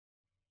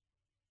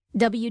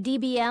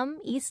WDBM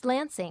East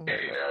Lansing.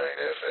 89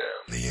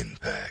 FM. The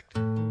Impact.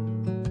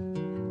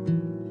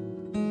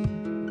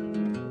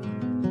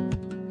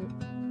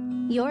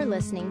 You're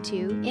listening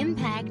to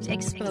Impact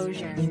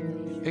Exposure.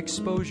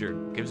 Exposure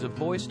gives a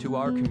voice to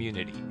our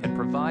community and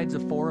provides a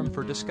forum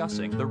for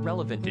discussing the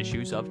relevant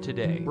issues of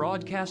today.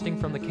 Broadcasting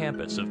from the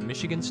campus of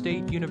Michigan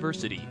State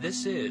University,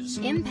 this is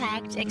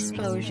Impact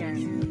Exposure.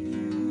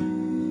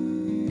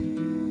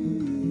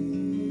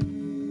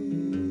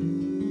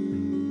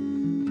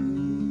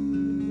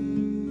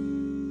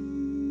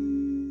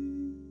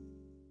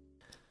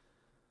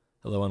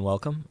 Hello and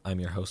welcome. I'm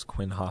your host,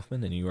 Quinn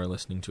Hoffman, and you are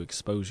listening to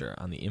Exposure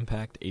on the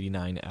Impact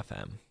 89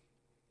 FM.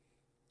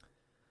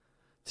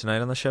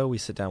 Tonight on the show, we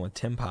sit down with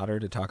Tim Potter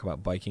to talk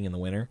about biking in the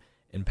winter,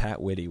 and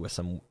Pat Whitty with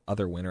some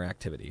other winter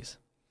activities.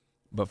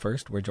 But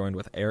first, we're joined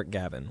with Eric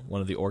Gavin,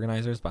 one of the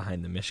organizers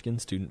behind the Michigan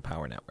Student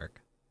Power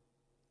Network.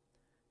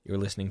 You're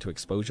listening to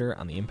Exposure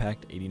on the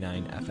Impact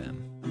 89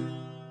 FM.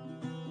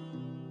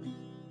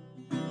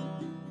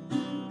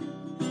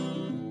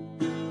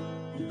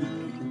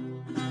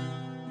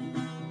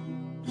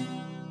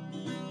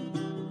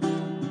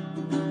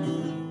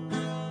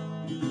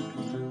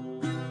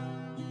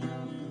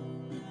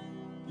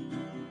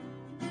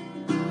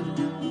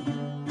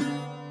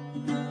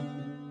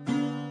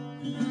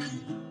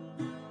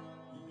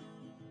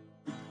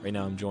 Right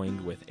now I'm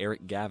joined with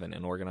Eric Gavin,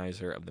 an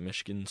organizer of the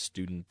Michigan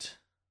Student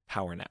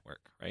Power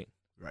Network, right?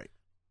 Right.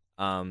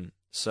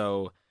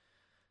 So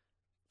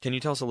can you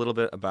tell us a little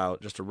bit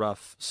about, just a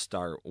rough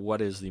start,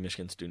 what is the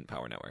Michigan Student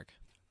Power Network?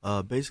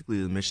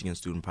 Basically, the Michigan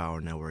Student Power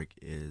Network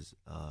is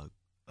an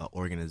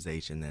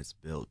organization that's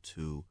built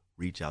to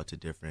reach out to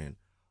different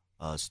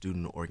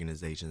student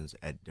organizations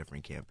at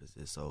different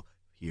campuses. So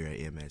here at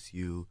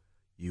MSU,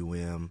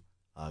 UM,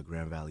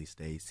 Grand Valley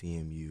State,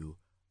 CMU,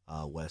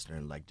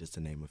 Western, like just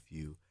to name a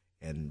few,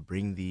 and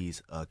bring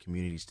these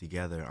communities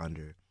together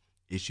under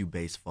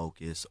issue-based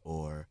focus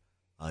or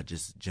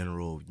just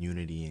general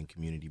unity and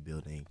community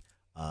building,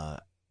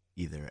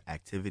 either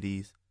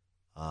activities,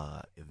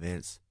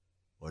 events,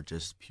 or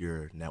just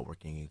pure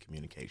networking and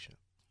communication.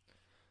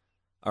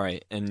 All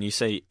right, and you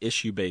say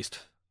issue-based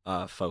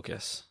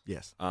focus.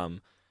 Yes.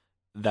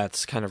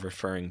 That's kind of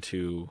referring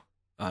to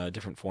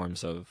different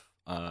forms of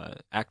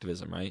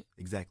activism, right?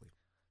 Exactly.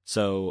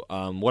 So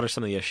what are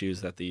some of the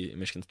issues that the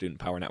Michigan Student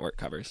Power Network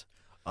covers?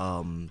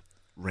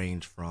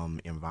 Range from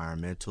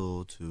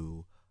environmental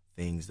to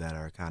things that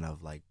are kind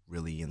of like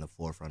really in the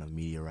forefront of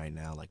media right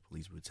now, like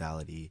police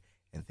brutality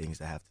and things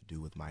that have to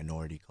do with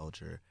minority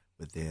culture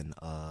within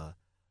the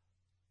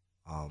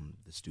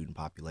student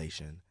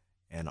population,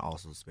 and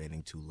also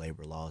spanning to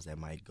labor laws that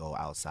might go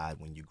outside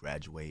when you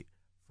graduate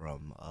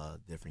from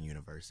different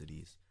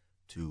universities,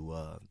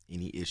 to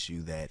any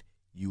issue that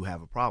you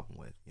have a problem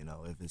with. You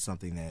know, if it's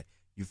something that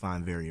you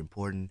find very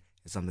important,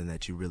 it's something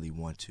that you really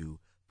want to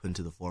put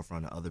into the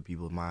forefront of other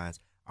people's minds,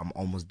 I'm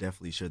almost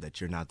definitely sure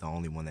that you're not the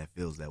only one that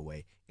feels that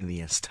way in the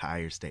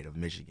entire state of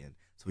Michigan.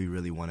 So we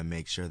really want to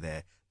make sure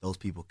that those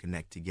people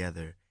connect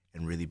together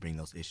and really bring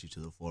those issues to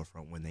the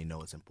forefront when they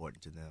know it's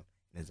important to them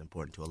and it's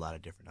important to a lot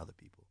of different other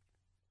people.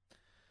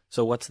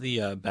 So what's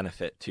the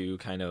benefit to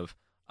kind of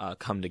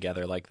come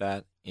together like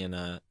that in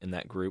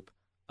that group?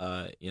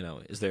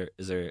 Is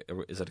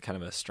it kind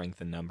of a strength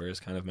in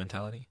numbers kind of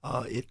mentality?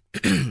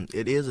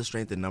 It is a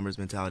strength in numbers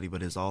mentality,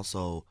 but it's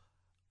also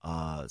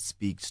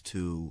speaks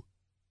to.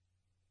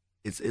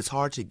 It's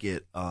hard to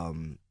get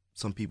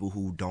some people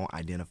who don't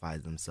identify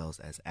themselves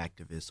as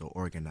activists or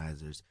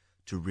organizers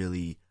to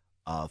really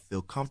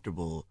feel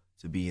comfortable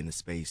to be in a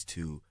space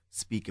to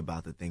speak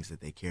about the things that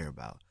they care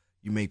about.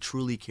 You may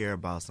truly care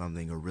about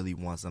something or really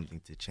want something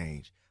to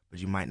change, but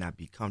you might not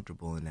be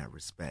comfortable in that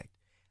respect.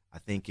 I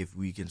think if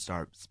we can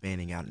start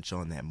spanning out and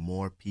showing that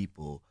more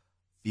people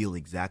feel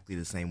exactly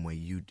the same way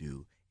you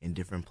do in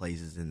different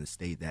places in the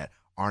state that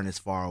aren't as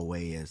far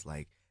away as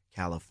like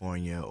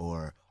California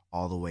or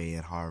all the way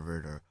at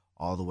Harvard or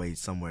all the way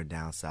somewhere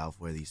down south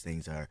where these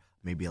things are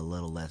maybe a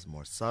little less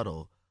more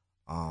subtle,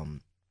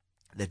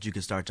 that you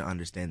can start to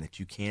understand that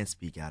you can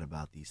speak out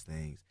about these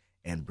things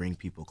and bring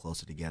people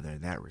closer together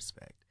in that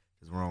respect,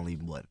 because we're only,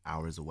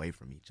 hours away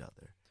from each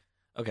other.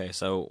 Okay,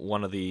 so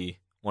one of the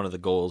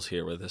goals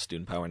here with the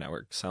Student Power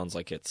Network sounds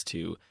like it's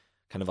to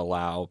kind of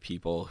allow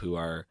people who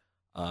are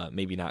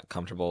maybe not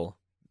comfortable,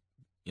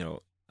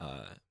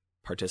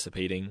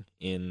 participating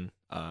in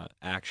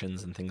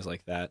actions and things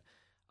like that,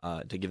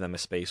 to give them a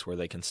space where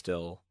they can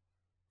still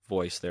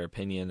voice their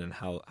opinion and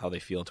how they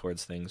feel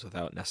towards things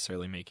without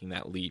necessarily making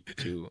that leap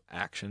to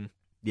action.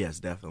 Yes,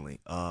 definitely.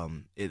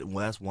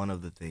 That's one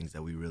of the things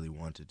that we really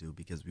want to do,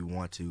 because we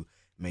want to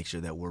make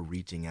sure that we're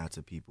reaching out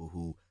to people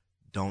who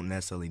don't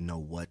necessarily know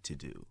what to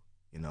do.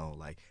 You know,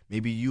 like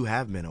maybe you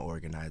have been an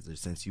organizer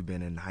since you've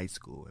been in high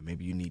school, and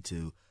maybe you need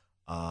to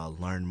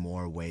learn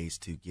more ways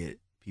to get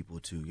people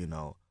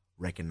to,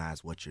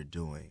 recognize what you're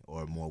doing,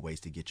 or more ways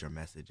to get your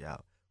message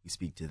out. We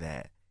speak to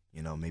that.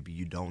 Maybe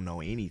you don't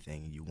know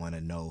anything and you want to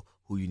know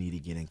who you need to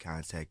get in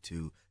contact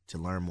to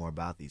learn more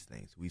about these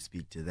things. We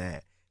speak to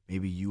that.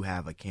 maybe you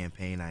have a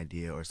campaign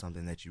idea or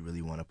something that you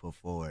really want to put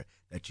forward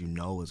that you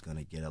know is going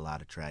to get a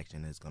lot of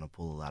traction, is going to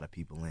pull a lot of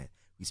people in.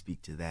 We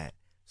speak to that.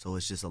 So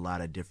it's just a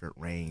lot of different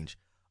range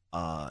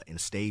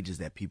and stages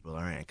that people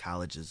are in.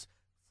 College is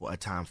for a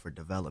time for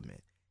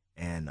development.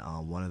 And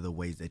one of the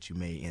ways that you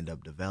may end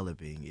up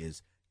developing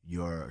is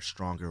your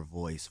stronger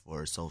voice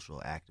for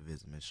social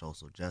activism and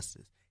social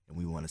justice. And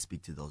we want to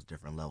speak to those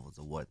different levels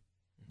of what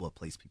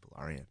place people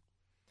are in.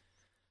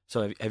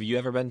 So have you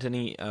ever been to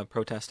any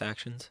protest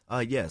actions?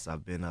 Yes,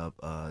 I've been up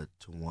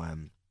to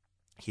one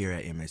here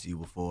at MSU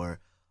before.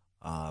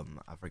 I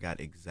forgot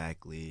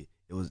exactly.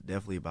 It was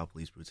definitely about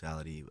police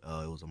brutality.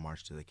 It was a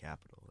march to the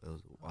Capitol.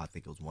 I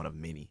think it was one of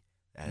many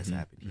that has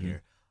happened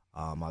here.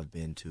 I've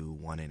been to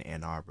one in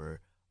Ann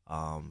Arbor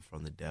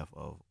from the death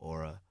of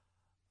Aura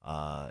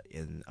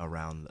in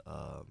around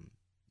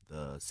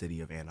the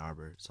city of Ann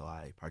Arbor. So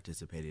I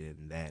participated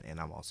in that, and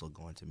I'm also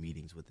going to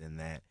meetings within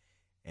that.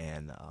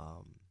 And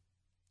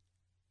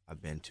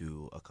I've been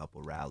to a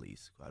couple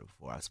rallies quite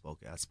before.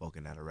 I've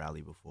spoken at a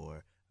rally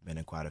before. I've been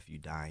in quite a few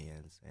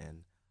die-ins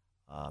and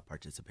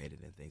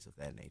participated in things of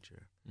that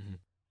nature. Mm-hmm.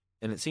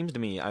 And it seems to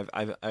me,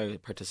 I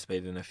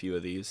participated in a few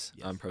of these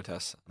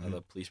protests,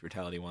 the police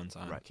brutality ones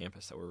on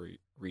campus that were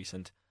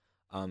recent.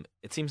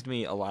 It seems to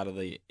me a lot of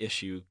the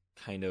issue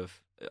kind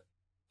of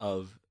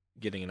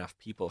getting enough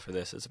people for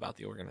this is about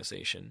the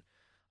organization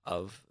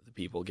of the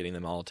people, getting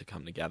them all to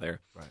come together.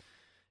 Right.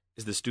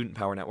 Is the Student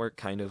Power Network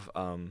kind of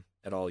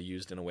at all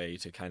used in a way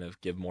to kind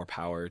of give more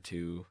power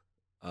to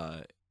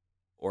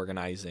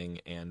organizing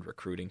and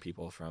recruiting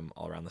people from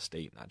all around the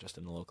state, not just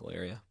in the local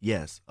area?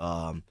 Yes.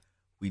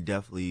 We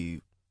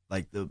definitely,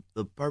 like,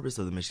 the purpose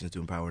of the Michigan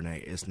Student Power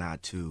Network is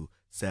not to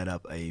set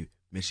up a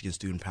Michigan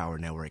Student Power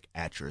Network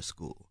at your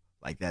school.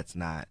 Like, that's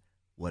not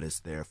what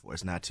it's there for.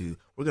 It's not to,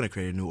 we're going to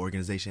create a new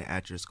organization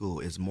at your school.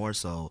 It's more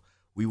so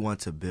we want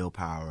to build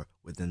power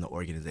within the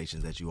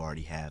organizations that you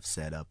already have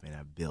set up and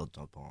have built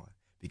upon,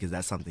 because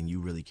that's something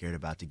you really cared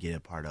about to get a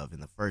part of in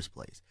the first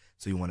place.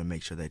 So you want to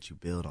make sure that you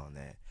build on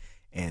that.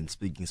 And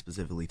speaking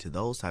specifically to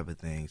those type of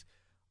things,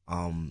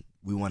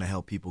 we want to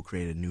help people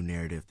create a new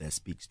narrative that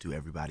speaks to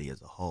everybody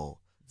as a whole.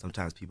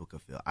 Sometimes people can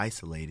feel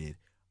isolated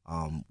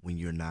when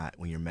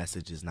your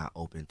message is not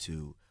open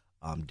to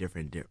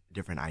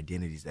different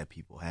identities that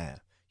people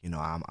have. You know,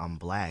 I'm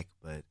black,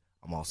 but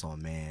I'm also a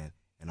man,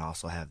 and I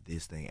also have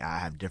this thing. I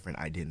have different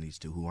identities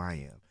to who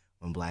I am.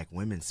 When black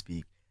women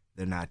speak,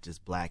 they're not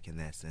just black in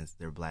that sense.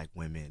 They're black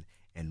women,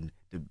 and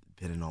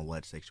depending on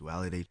what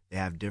sexuality, they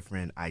have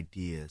different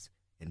ideas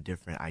and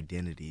different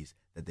identities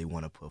that they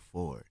want to put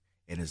forward.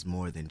 And it's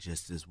more than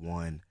just this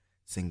one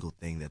single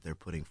thing that they're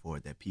putting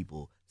forward that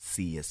people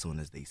see as soon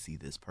as they see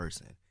this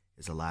person.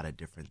 It's a lot of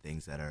different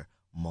things that are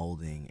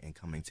molding and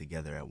coming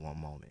together at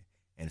one moment.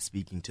 And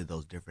speaking to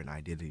those different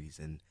identities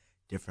and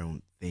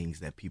different things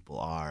that people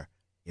are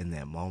in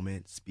that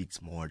moment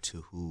speaks more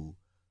to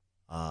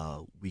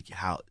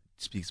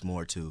speaks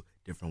more to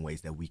different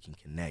ways that we can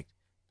connect,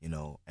 you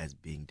know, as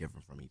being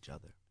different from each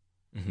other.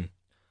 Mm-hmm.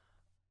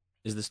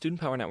 Is the Student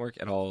Power Network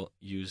at all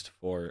used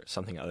for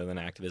something other than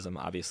activism?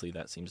 Obviously,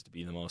 that seems to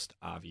be the most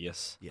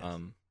obvious, use.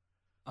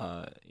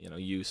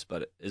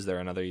 But is there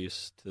another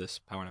use to this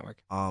Power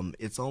Network?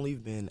 It's only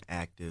been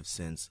active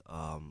since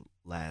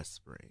last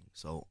spring,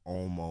 so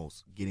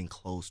almost getting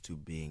close to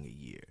being a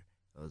year.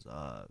 It was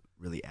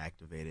really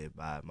activated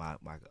by my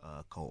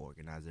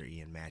co-organizer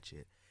Ian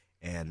Matchett,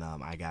 and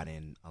I got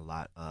in a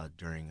lot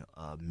during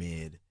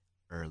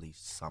early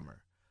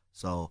summer.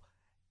 So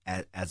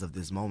as of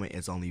this moment,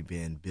 it's only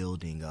been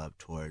building up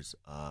towards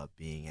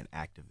being an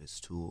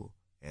activist tool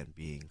and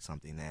being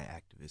something that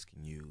activists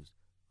can use,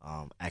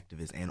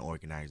 activists and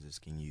organizers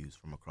can use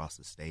from across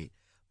the state,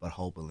 but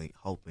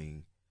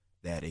hoping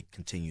that it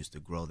continues to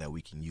grow, that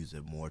we can use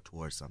it more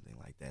towards something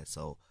like that.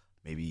 So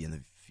maybe in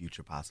the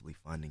future, possibly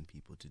funding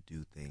people to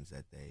do things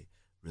that they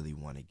really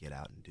want to get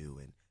out and do,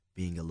 and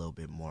being a little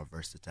bit more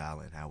versatile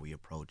in how we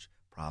approach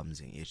problems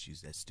and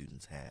issues that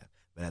students have.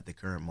 But at the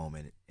current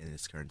moment, in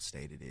its current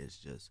state, it is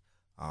just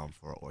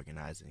for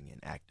organizing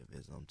and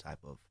activism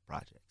type of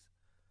projects.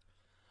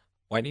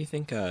 Why do you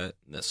think the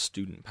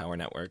Student Power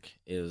Network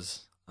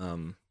is a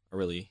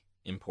really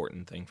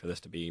important thing for this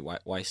to be?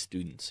 Why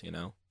students, you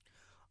know?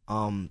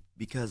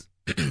 Because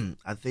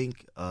I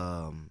think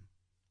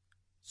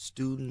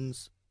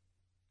students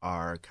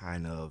are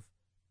kind of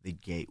the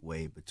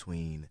gateway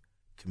between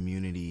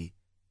community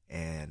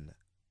and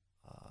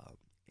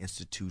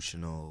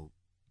institutional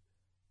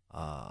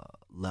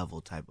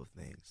level type of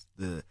things.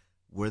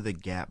 We're the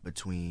gap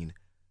between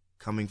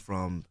coming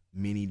from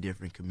many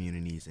different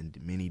communities and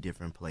many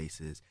different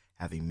places,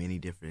 having many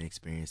different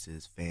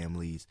experiences,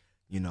 families.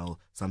 You know,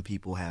 some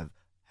people have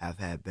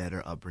had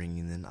better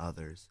upbringing than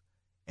others,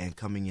 and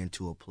coming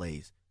into a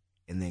place,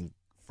 and then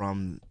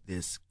from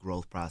this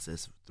growth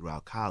process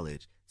throughout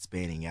college,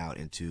 spanning out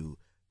into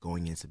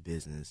going into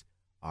business,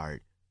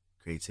 art,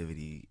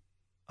 creativity,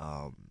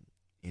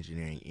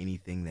 engineering,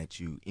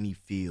 any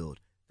field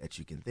that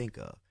you can think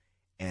of,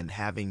 and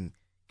having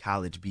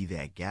college be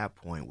that gap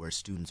point where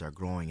students are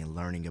growing and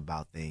learning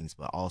about things,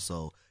 but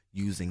also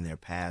using their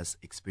past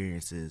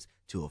experiences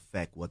to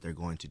affect what they're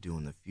going to do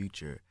in the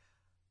future.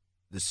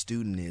 The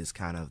student is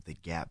kind of the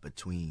gap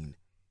between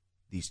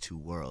these two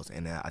worlds.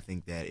 And I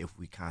think that if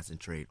we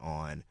concentrate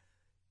on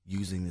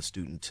using the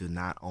student to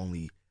not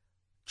only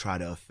try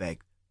to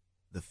affect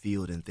the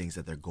field and things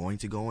that they're going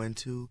to go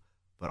into,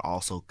 but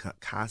also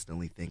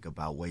constantly think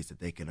about ways that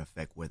they can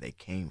affect where they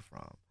came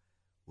from,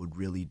 would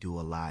really do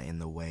a lot in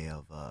the way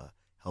of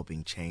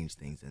helping change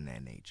things in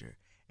that nature.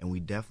 And we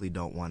definitely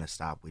don't want to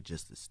stop with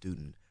just the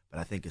student, but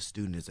I think a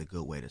student is a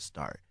good way to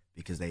start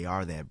because they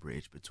are that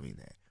bridge between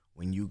that.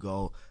 When you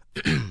go,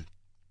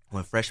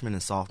 when freshmen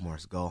and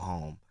sophomores go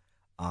home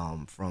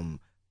from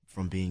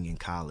being in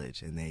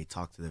college and they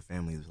talk to their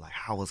families like,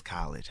 how was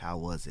college? How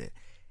was it?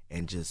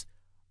 And just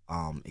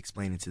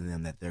explaining to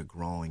them that they're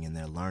growing and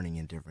they're learning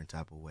in different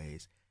type of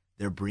ways.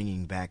 They're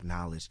bringing back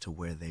knowledge to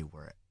where they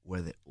were,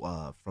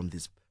 from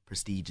this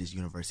prestigious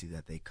university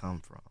that they come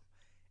from.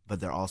 But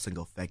they're also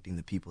affecting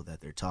the people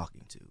that they're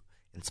talking to,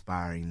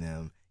 inspiring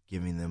them,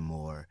 giving them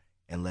more,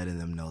 and letting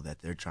them know that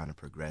they're trying to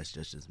progress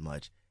just as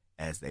much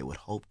as they would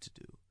hope to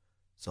do.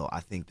 So I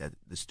think that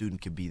the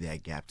student could be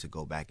that gap to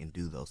go back and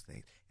do those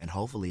things. And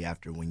hopefully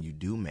after, when you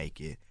do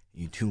make it,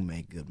 you do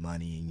make good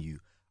money and you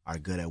are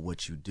good at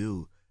what you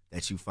do,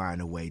 that you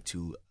find a way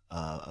to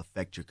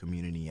affect your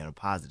community in a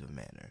positive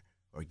manner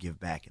or give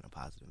back in a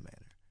positive manner.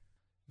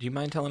 Do you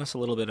mind telling us a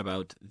little bit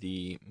about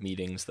the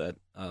meetings that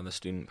the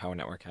Student Power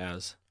Network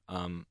has?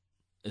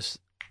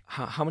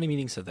 How many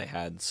meetings have they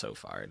had so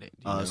far? Do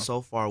you know?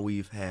 So far,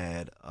 we've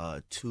had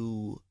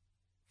 2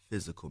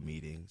 physical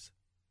meetings.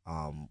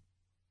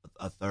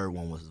 A third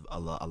one was a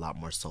lot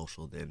more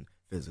social than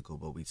physical,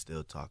 but we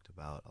still talked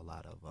about a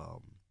lot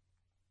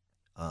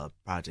of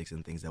projects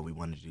and things that we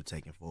wanted to do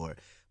taking forward.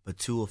 But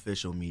 2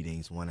 official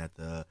meetings, one at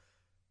the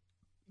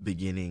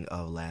beginning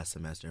of last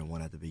semester and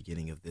one at the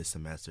beginning of this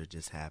semester,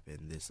 just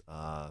happened this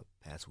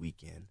past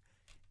weekend.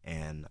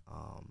 And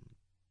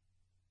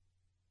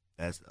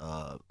that's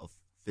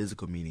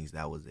physical meetings,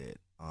 that was it.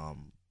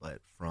 But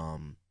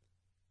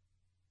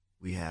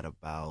we had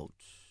about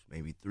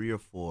maybe 3 or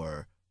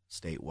 4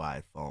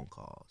 statewide phone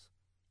calls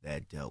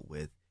that dealt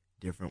with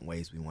different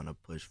ways we want to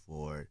push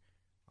forward,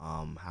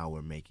 how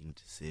we're making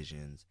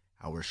decisions,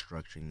 how we're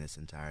structuring this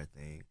entire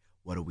thing.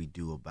 What do we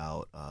do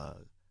about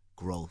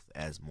growth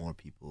as more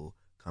people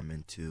come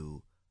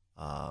into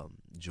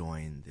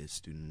join the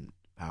Student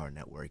Power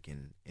Network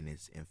in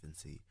its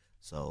infancy?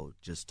 So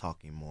just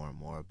talking more and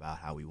more about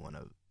how we want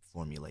to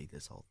formulate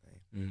this whole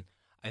thing.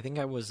 I think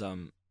I was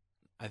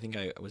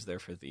there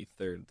for the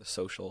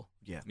social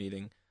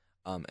meeting.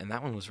 And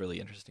that one was really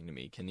interesting to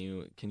me. Can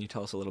you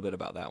tell us a little bit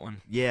about that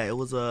one? Yeah, it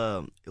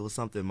was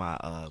something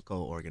my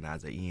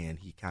co-organizer Ian,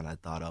 he kind of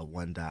thought of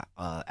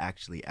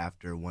actually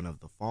after one of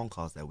the phone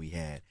calls that we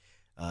had.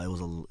 It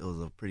was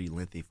a pretty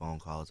lengthy phone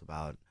call. It's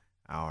about an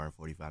hour and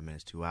 45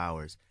 minutes, 2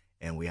 hours,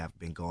 and we have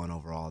been going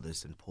over all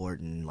this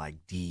important, like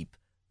deep,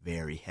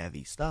 very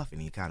heavy stuff.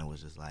 And he kind of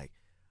was just like,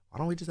 why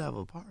don't we just have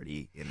a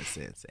party in a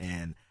sense?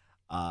 And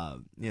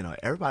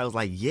everybody was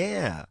like,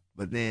 yeah,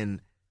 but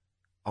then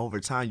over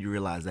time, you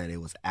realize that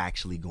it was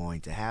actually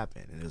going to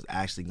happen, and it was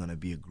actually going to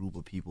be a group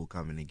of people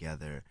coming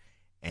together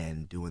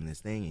and doing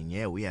this thing. And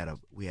yeah, we had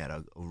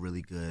a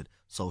really good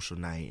social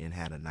night and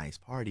had a nice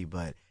party,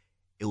 but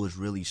it was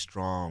really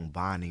strong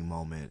bonding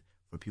moment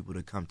for people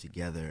to come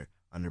together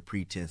under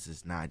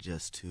pretenses, not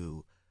just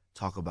to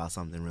talk about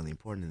something really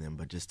important to them,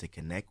 but just to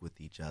connect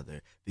with each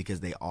other because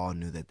they all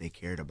knew that they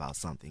cared about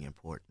something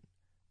important.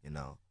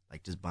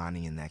 Like just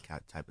bonding in that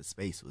type of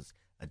space was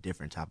a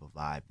different type of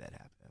vibe that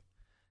happened.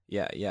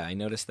 Yeah. I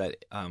noticed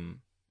that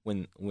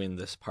when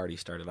this party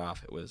started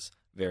off, it was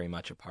very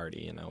much a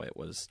party. It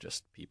was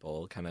just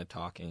people kind of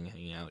talking,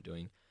 hanging out,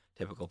 doing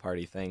typical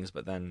party things.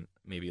 But then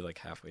maybe like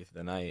halfway through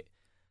the night,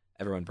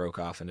 everyone broke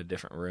off into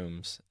different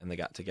rooms, and they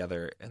got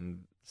together,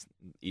 and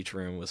each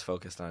room was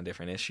focused on a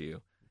different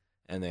issue,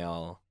 and they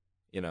all,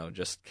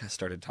 just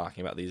started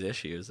talking about these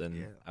issues. And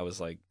yeah. I was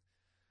like,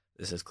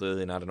 this is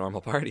clearly not a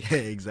normal party.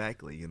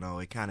 Exactly.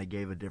 It kind of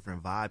gave a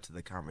different vibe to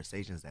the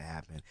conversations that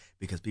happened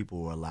because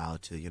people were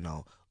allowed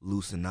to,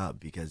 loosen up,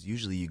 because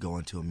usually you go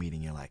into a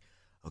meeting, you're like,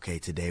 okay,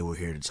 today we're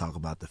here to talk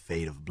about the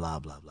fate of blah,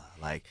 blah, blah.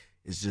 Like,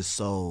 it's just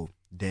so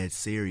dead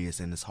serious,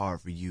 and it's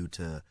hard for you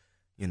to,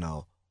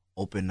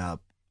 open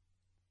up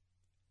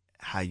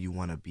how you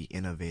want to be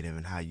innovative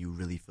and how you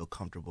really feel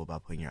comfortable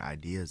about putting your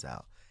ideas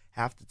out.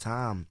 Half the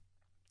time,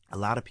 a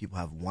lot of people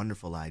have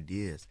wonderful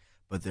ideas,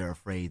 but they're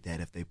afraid that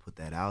if they put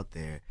that out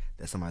there,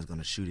 that somebody's going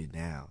to shoot it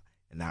down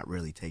and not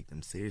really take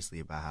them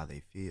seriously about how they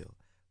feel.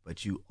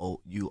 But you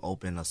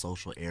open a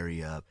social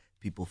area up,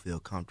 people feel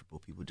comfortable,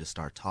 people just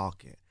start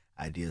talking,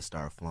 ideas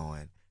start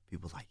flowing,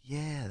 people's like,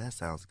 yeah, that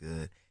sounds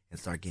good, and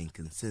start getting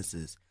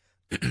consensus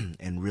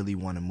and really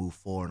want to move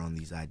forward on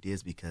these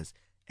ideas because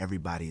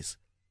everybody's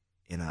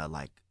in a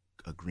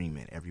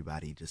agreement.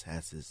 Everybody just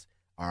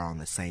are on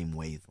the same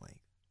wavelength,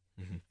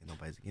 and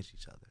nobody's against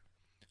each other.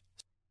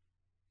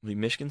 The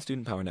Michigan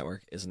Student Power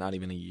Network is not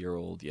even a year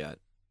old yet.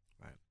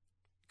 Right.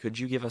 Could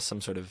you give us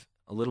some sort of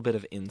a little bit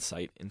of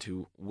insight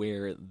into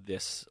where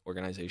this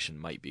organization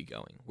might be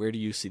going. Where do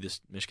you see this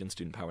Michigan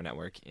Student Power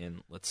Network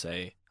in, let's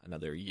say,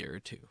 another year or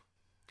two?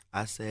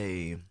 I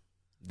say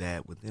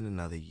that within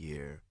another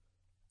year,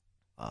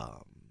 I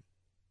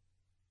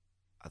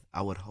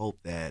would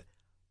hope that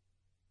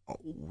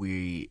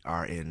we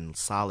are in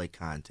solid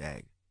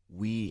contact.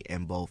 We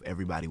and both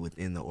everybody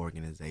within the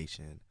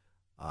organization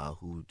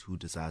who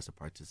decides to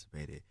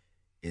participate in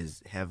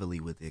is heavily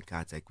within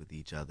contact with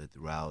each other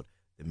throughout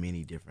the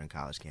many different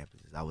college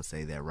campuses. I would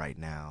say that right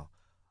now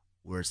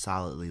we're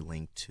solidly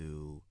linked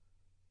to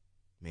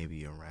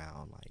maybe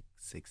around like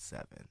 6,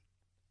 7.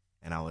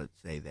 And I would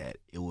say that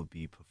it would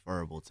be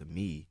preferable to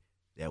me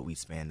that we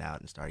span out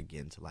and start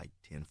getting to like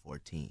 10,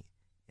 14,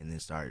 and then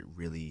start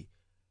really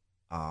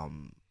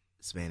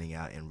spanning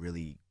out and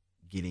really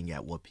getting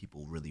at what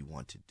people really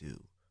want to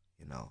do,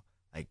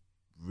 like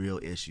real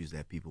issues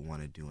that people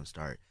want to do, and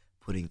start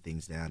putting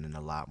things down in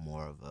a lot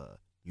more of a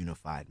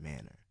unified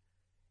manner.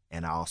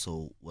 And I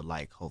also would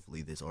like,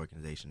 hopefully, this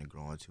organization to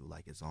grow into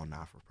like its own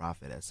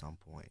not-for-profit at some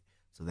point,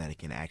 so that it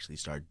can actually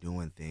start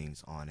doing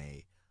things on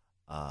a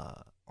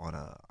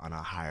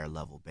higher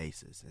level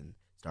basis and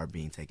start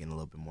being taken a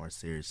little bit more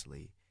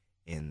seriously,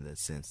 in the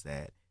sense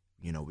that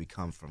we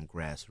come from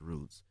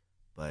grassroots,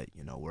 but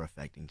we're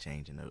affecting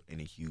change in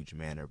a huge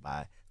manner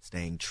by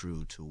staying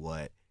true to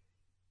what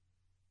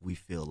we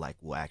feel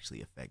like will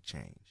actually affect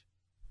change.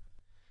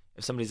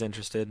 If somebody's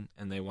interested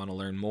and they want to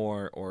learn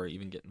more or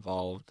even get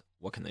involved,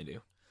 what can they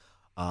do?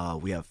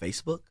 We have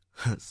Facebook,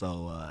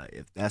 so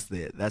if that's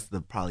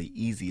the probably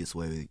easiest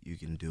way you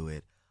can do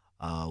it.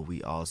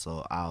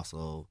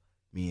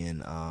 Me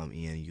and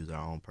Ian use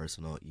our own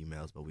personal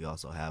emails, but we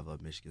also have a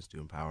Michigan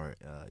Student Power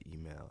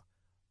email.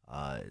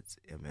 It's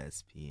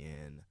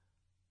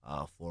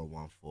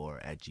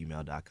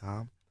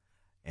mspn414@gmail.com.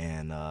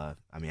 And I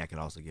can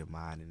also give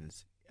mine, and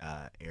it's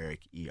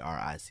Eric,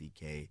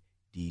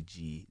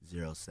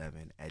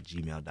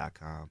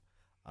 ERICKDG07@gmail.com.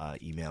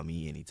 Email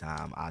me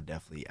anytime. I'm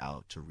definitely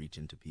out to reach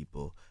into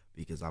people,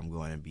 because I'm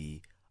going to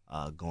be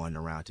going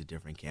around to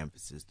different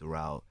campuses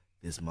throughout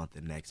this month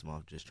and next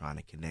month, just trying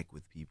to connect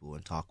with people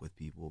and talk with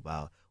people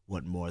about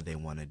what more they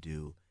want to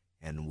do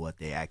and what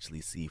they actually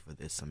see for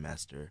this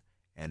semester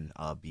and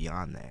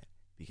beyond that.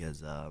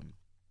 Because I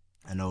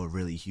know a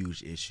really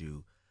huge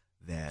issue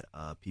that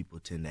people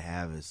tend to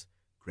have is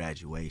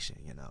graduation.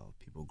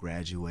 People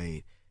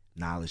graduate,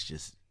 knowledge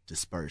just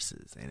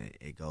disperses, and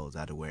it goes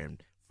out of where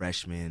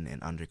freshmen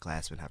and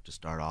underclassmen have to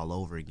start all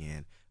over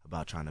again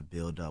about trying to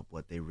build up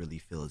what they really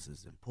feel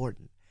is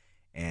important.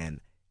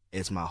 And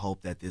it's my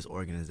hope that this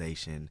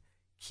organization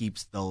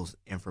keeps those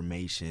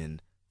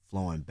information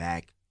flowing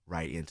back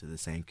right into the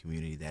same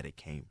community that it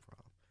came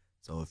from.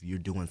 So if you're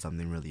doing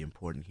something really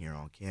important here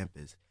on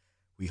campus,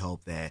 we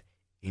hope that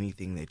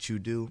anything that you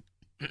do,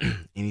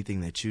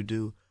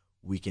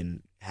 we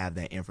can have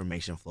that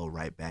information flow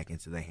right back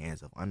into the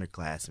hands of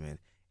underclassmen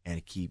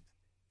and keep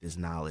this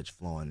knowledge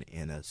flowing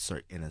in a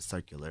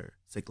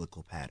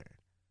cyclical pattern,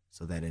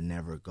 so that it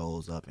never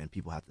goes up and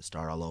people have to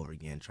start all over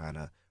again trying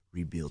to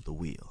rebuild the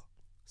wheel.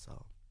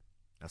 So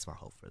that's my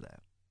hope for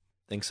that.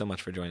 Thanks so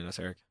much for joining us,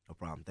 Eric. No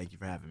problem. Thank you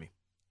for having me.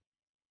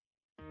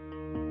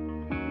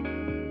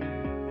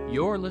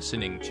 You're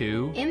listening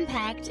to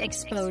Impact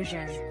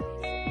Exposure.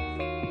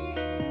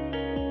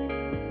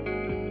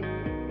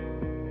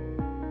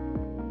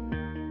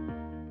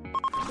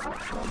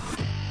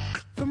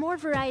 For more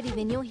variety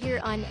than you'll hear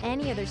on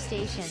any other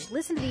station,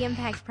 listen to the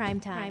Impact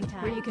Primetime,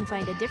 where you can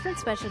find a different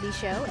specialty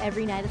show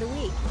every night of the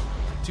week.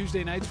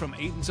 Tuesday nights from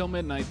 8 until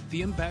midnight,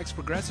 the Impact's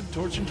Progressive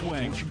Torch and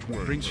Twang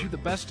brings you the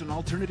best in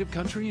alternative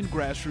country and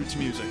grassroots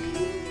music.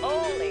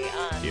 Only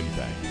on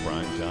Impact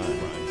Prime Time.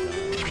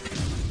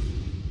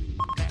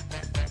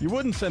 You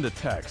wouldn't send a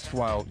text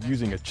while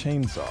using a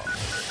chainsaw.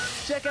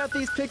 Check out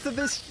these pics of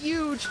this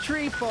huge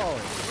tree fall.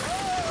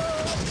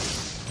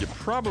 You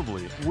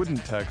probably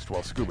wouldn't text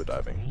while scuba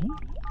diving.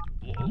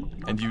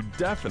 And you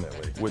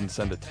definitely wouldn't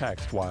send a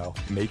text while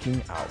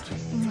making out.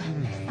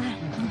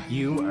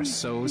 You are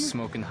so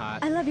smoking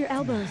hot. I love your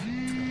elbows.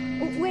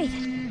 Oh, wait,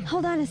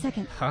 hold on a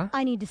second. Huh?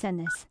 I need to send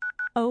this.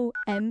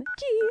 OMG,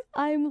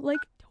 I'm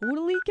like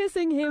totally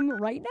kissing him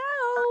right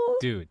now.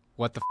 Dude,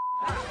 what the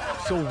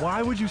So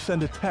why would you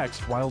send a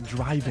text while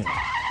driving?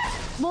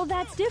 Well,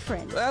 that's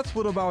different. That's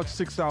what about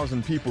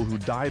 6,000 people who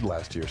died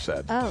last year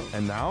said. Oh.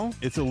 And now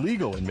it's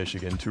illegal in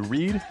Michigan to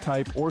read,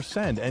 type, or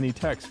send any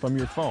text from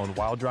your phone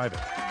while driving.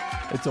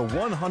 It's a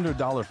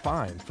 $100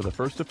 fine for the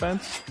first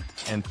offense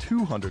and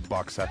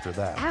 $200 after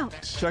that.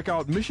 Ouch. Check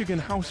out Michigan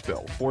House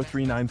Bill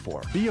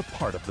 4394. Be a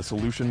part of the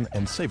solution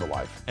and save a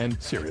life. And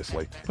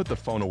seriously, put the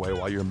phone away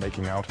while you're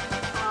making out.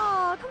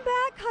 Aw, come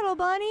back, Cuddle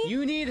Bunny.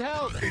 You need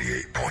help.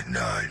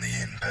 88.9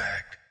 The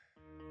Impact.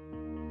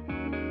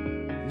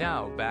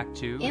 Now back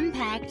to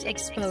Impact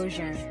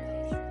Exposure.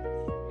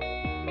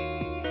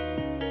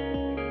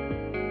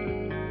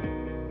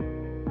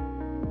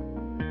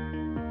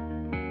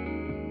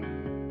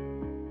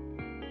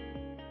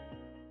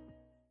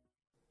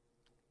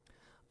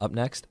 Up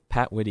next,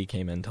 Pat Whitty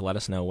came in to let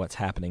us know what's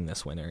happening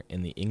this winter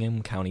in the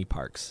Ingham County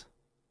parks.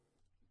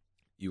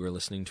 You are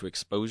listening to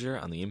Exposure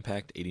on the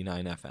Impact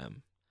 89 FM.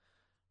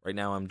 Right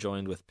now I'm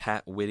joined with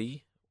Pat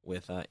Whitty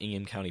with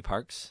Ingham County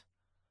Parks.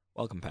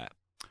 Welcome, Pat.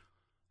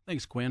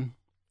 Thanks, Quinn.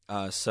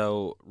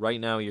 So right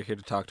now you're here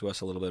to talk to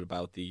us a little bit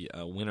about the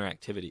winter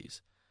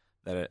activities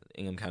that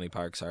Ingham County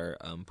Parks are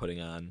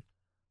putting on.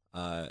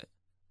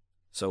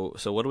 So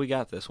what do we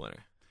got this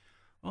winter?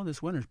 Well,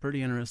 this winter is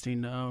pretty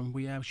interesting.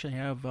 We actually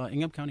have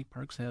Ingham County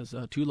Parks has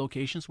 2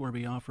 locations where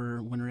we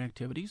offer winter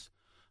activities.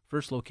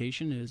 First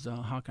location is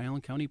Hawk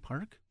Island County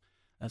Park.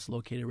 That's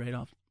located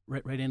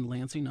right in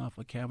Lansing off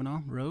of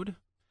Kavanaugh Road.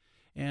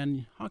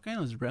 And Hawk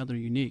Island is rather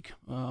unique.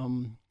 A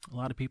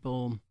lot of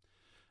people,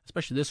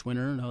 especially this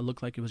winter,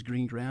 looked like it was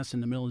green grass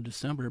in the middle of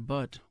December,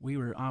 but we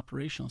were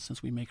operational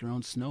since we make our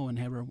own snow and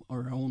have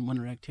our own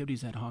winter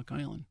activities at Hawk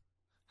Island.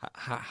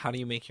 How do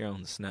you make your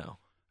own snow?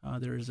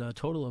 There's a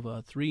total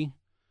of 3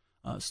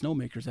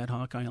 snowmakers at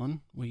Hawk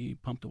Island. We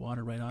pump the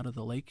water right out of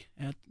the lake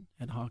at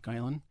Hawk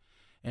Island.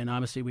 And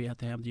obviously we have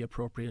to have the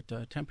appropriate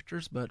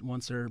temperatures, but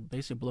once they're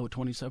basically below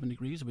 27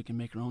 degrees, we can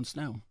make our own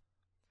snow.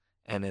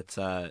 And it's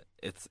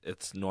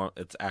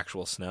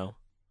actual snow?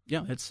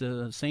 Yeah, it's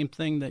the same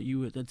thing that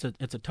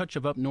it's a touch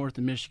of up north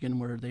in Michigan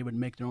where they would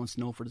make their own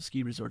snow for the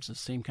ski resorts. It's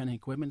the same kind of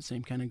equipment,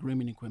 same kind of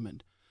grooming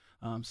equipment.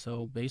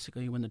 So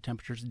basically when the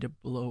temperatures dip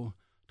below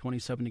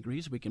 27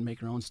 degrees, we can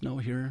make our own snow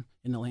here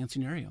in the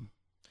Lansing area.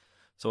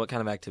 So what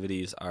kind of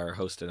activities are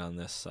hosted on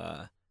this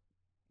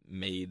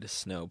made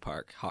snow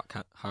park?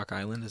 Hawk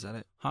Island, is that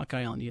it? Hawk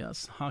Island,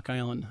 yes. Hawk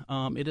Island.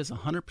 It is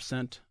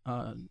 100%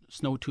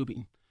 snow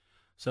tubing.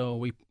 So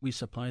we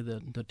supply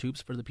the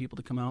tubes for the people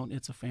to come out.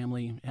 It's a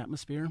family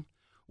atmosphere.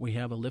 We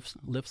have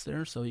lifts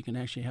there, so you can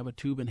actually have a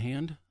tube in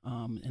hand,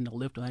 and the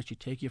lift will actually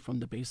take you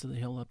from the base of the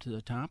hill up to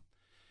the top.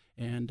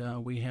 And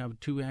we have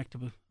 2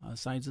 active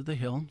sides of the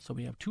hill, so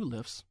we have 2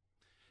 lifts.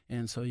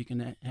 And so you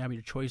can have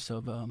your choice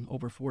of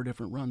over 4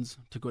 different runs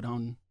to go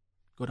down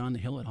the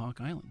hill at Hawk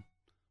Island.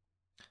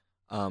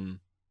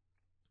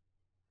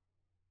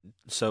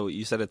 So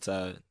you said it's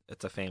a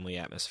family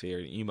atmosphere.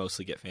 You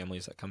mostly get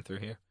families that come through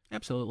here?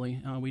 Absolutely.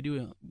 We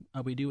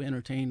do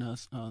entertain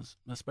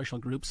special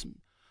groups.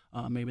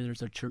 Maybe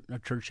there's a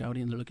church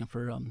outing and they're looking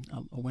for a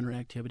winter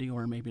activity,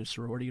 or maybe a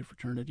sorority or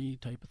fraternity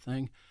type of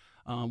thing,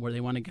 where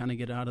they want to kind of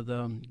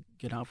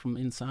get out from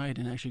inside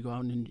and actually go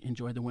out and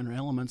enjoy the winter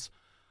elements.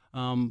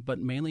 But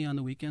mainly on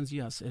the weekends,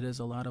 yes, it is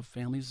a lot of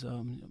families,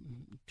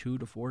 2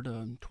 to 4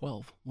 to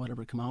 12,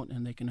 whatever, come out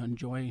and they can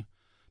enjoy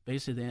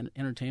basically the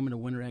entertainment of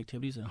winter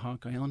activities at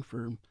Hawk Island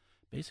for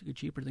basically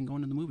cheaper than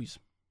going to the movies.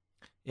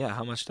 Yeah,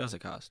 how much does it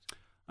cost?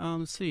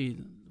 Let's see.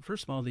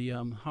 First of all, the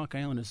Hawk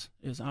Island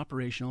is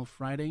operational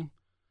Friday,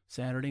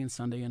 Saturday, and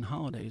Sunday, and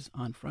holidays.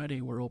 On Friday,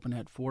 we're open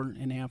at 4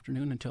 in the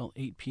afternoon until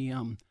 8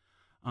 p.m.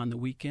 On the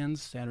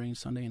weekends, Saturday, and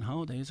Sunday, and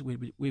holidays,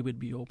 we would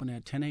be open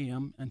at 10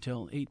 a.m.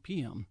 until 8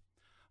 p.m.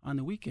 On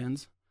the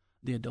weekends,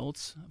 the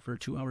adults for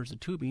 2 hours of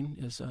tubing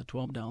is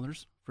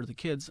 $12. For the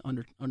kids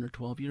under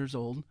 12 years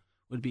old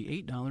would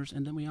be $8,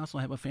 and then we also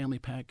have a family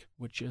pack,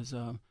 which is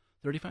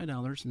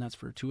 $35, and that's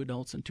for 2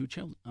 adults and 2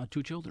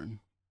 children.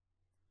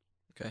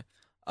 Okay.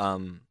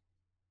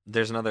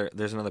 There's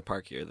another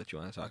park here that you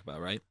want to talk about,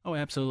 right? Oh,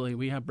 absolutely.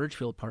 We have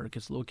Birchfield Park.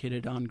 It's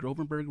located on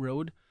Grovenberg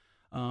Road,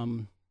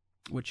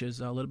 which is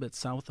a little bit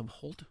south of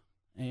Holt,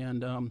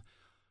 and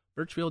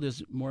Birchfield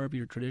is more of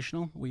your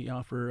traditional. We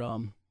offer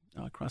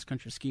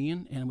cross-country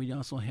skiing, and we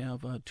also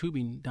have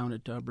tubing down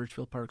at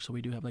Birchfield Park, so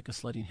we do have like a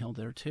sledding hill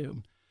there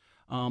too.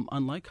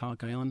 Unlike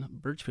Hawk Island,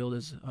 Birchfield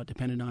is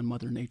dependent on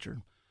Mother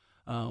Nature.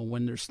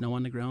 When there's snow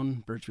on the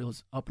ground, Birchfield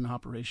is up and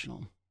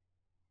operational.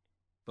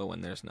 But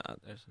when there's not,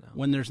 there's no.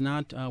 When there's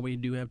not, we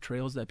do have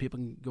trails that people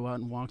can go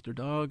out and walk their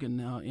dog and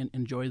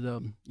enjoy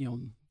the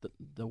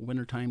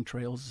wintertime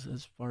trails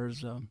as far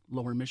as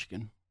lower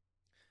Michigan.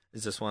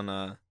 Is this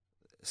one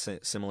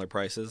similar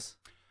prices?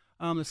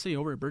 Let's see.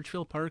 Over at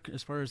Birchfield Park,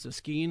 as far as the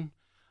skiing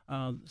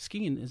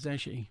is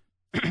actually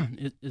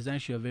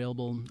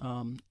available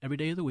every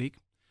day of the week.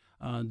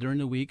 During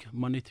the week,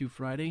 Monday through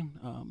Friday,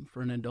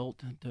 for an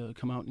adult to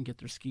come out and get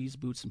their skis,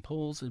 boots, and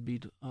poles, it'd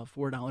be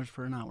 $4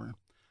 for an hour.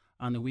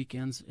 On the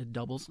weekends, it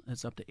doubles.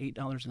 It's up to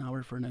 $8 an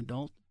hour for an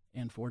adult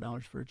and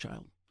 $4 for a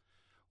child.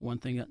 One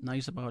thing that's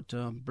nice about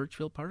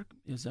Birchfield Park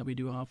is that we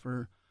do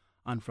offer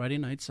on Friday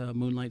nights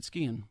moonlight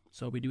skiing.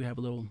 So we do have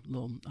little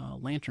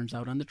lanterns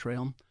out on the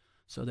trail,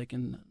 so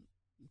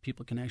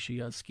people can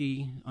actually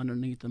ski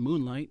underneath the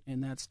moonlight,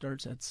 and that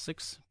starts at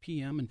 6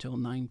 p.m. until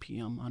 9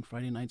 p.m. on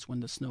Friday nights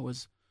when the snow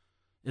is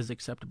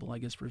acceptable, I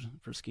guess, for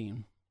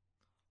skiing.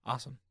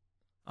 Awesome.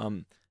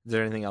 Is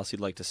there anything else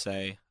you'd like to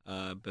say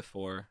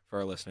for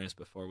our listeners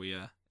before we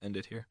end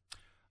it here?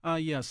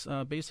 Yes.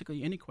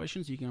 Basically, any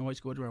questions, you can always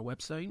go to our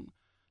website,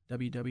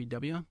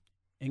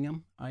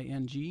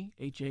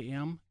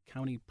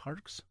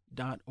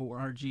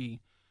 www.inghamcountyparks.org.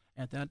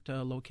 At that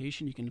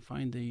location, you can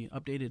find the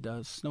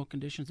updated snow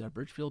conditions at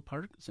Birchfield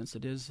Park, since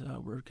it is,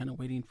 we're kind of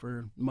waiting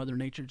for Mother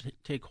Nature to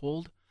take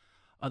hold.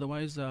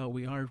 Otherwise,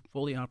 we are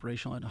fully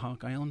operational at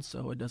Hawk Island,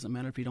 so it doesn't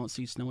matter if you don't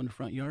see snow in the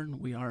front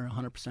yard. We are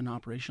 100%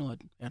 operational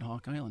at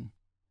Hawk Island.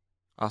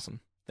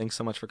 Awesome. Thanks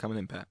so much for coming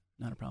in, Pat.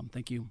 Not a problem.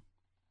 Thank you.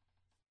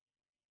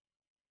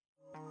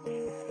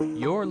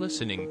 You're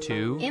listening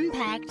to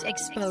Impact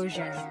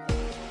Exposure.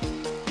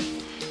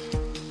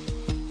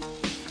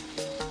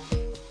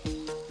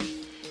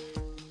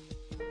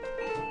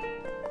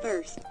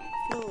 First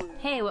floor.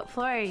 Hey, what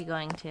floor are you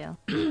going to?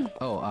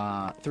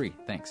 3,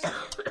 thanks.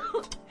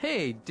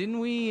 Hey, didn't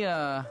we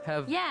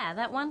have... Yeah,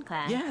 that one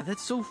class. Yeah,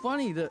 that's so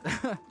funny to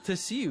to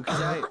see you,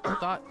 because I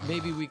thought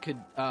maybe we could,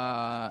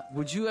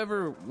 would you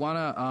ever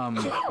wanna,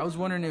 I was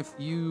wondering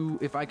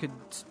if I could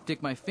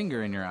stick my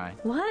finger in your eye.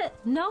 What?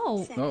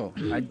 No. Oh,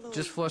 I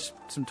just flushed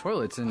some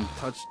toilets and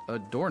touched a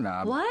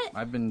doorknob. What?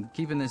 I've been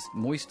keeping this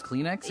moist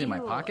Kleenex in my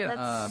Ew, pocket.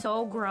 That's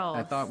so gross.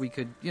 I thought we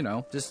could,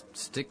 just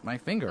stick my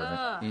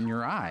finger in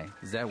your eye.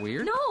 Is that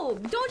weird? No,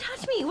 don't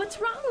touch me.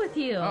 What's wrong with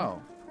you?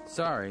 Oh,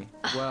 sorry.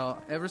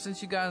 Well, ever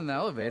since you got in the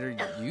elevator,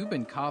 you've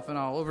been coughing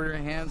all over your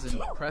hands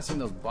and pressing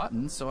those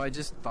buttons, so I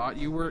just thought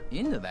you were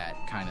into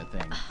that kind of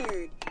thing.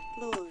 Third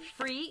floor.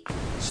 Freak.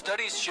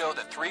 Studies show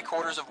that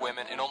 3/4 of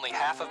women and only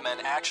half of men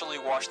actually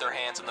wash their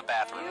hands in the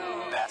bathroom.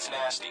 That's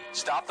nasty.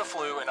 Stop the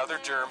flu and other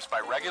germs by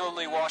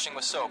regularly washing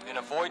with soap and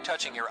avoid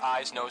touching your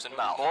eyes, nose, and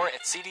mouth. More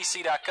at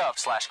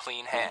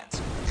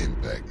cdc.gov/cleanhands.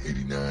 Impact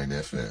 89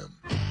 FM.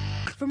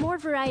 For more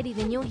variety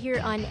than you'll hear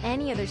on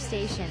any other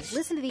station,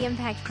 listen to the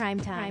Impact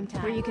Primetime,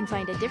 where you can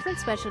find a different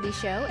specialty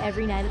show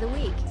every night of the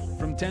week.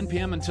 From 10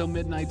 p.m. until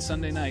midnight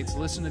Sunday nights,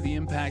 listen to the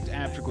Impact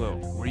Afterglow,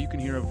 where you can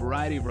hear a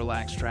variety of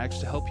relaxed tracks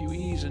to help you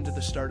ease into the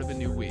start of a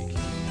new week.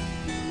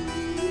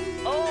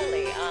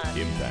 Only on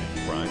Impact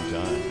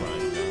Primetime.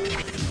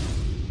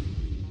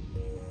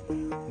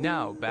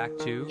 Now back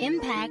to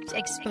Impact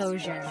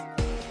Exposure.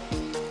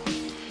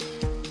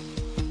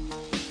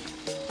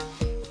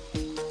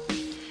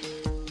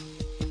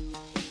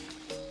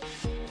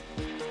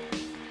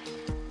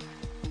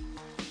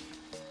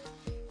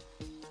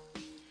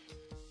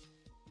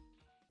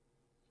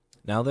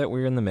 Now that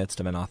we're in the midst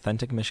of an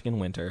authentic Michigan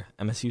winter,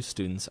 MSU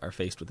students are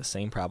faced with the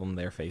same problem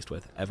they're faced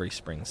with every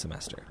spring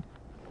semester: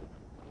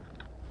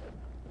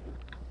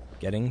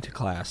 getting to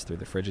class through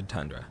the frigid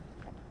tundra.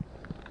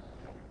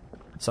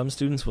 Some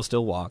students will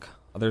still walk,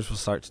 others will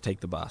start to take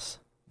the bus.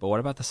 But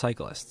what about the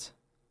cyclists?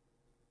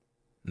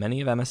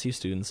 Many of MSU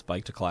students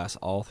bike to class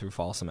all through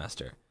fall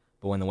semester,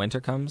 but when the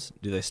winter comes,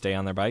 do they stay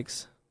on their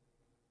bikes?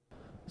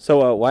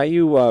 So why are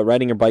you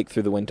riding your bike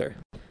through the winter?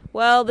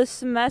 Well, this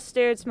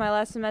semester, it's my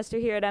last semester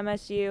here at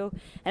MSU,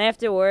 and I have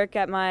to work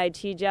at my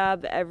IT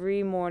job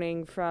every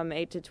morning from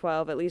 8 to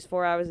 12, at least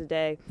 4 hours a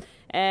day.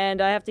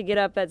 And I have to get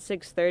up at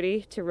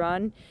 6:30 to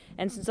run,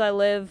 and since I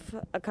live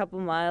a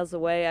couple miles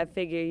away, I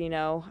figure,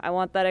 I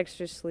want that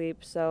extra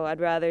sleep, so I'd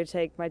rather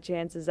take my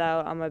chances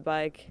out on my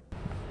bike.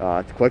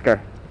 It's quicker.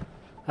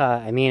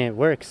 It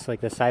works. Like,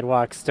 the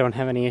sidewalks don't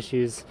have any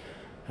issues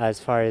as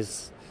far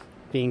as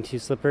being too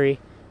slippery.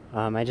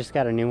 I just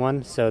got a new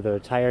one, so the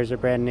tires are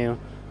brand new.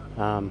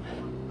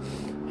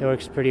 It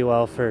works pretty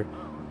well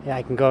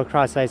I can go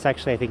across ice,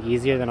 actually, I think,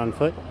 easier than on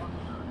foot.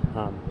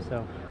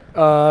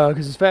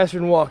 Because it's faster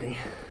than walking.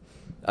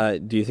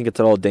 Do you think it's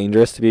at all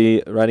dangerous to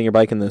be riding your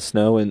bike in the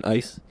snow and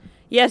ice?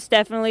 Yes,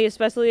 definitely,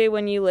 especially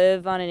when you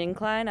live on an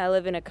incline. I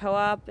live in a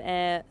co-op,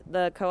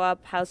 the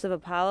co-op House of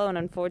Apollo, and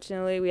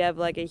unfortunately we have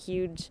a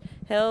huge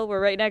hill.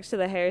 We're right next to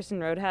the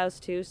Harrison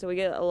Roadhouse too, so we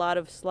get a lot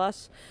of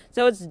slush.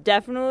 So it's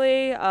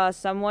definitely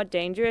somewhat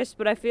dangerous,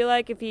 but I feel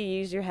like if you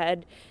use your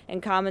head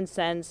and common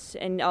sense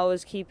and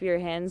always keep your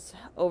hands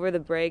over the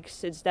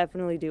brakes, it's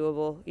definitely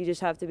doable. You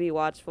just have to be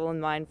watchful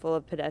and mindful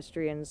of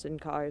pedestrians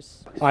and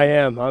cars. I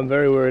am. I'm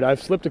very worried.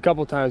 I've slipped a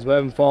couple times, but I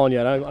haven't fallen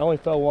yet. I only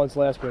fell once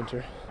last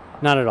winter.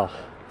 Not at all.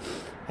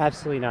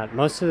 Absolutely not.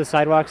 Most of the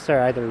sidewalks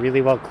are either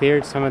really well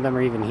cleared, some of them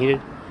are even heated,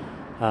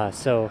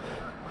 so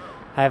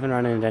I haven't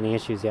run into any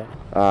issues yet.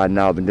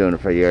 No, I've been doing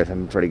it for years.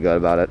 I'm pretty good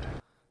about it.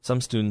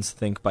 Some students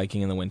think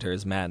biking in the winter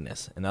is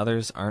madness, and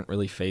others aren't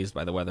really fazed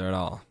by the weather at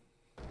all.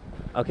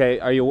 Okay,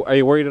 are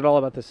you worried at all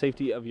about the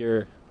safety of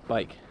your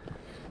bike?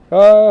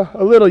 A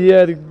little,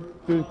 yeah.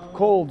 The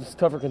cold,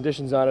 tougher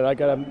conditions on it. I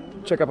gotta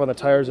check up on the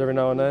tires every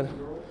now and then.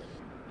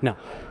 No.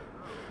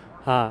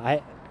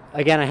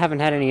 I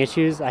haven't had any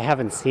issues. I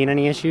haven't seen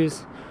any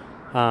issues.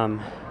 Do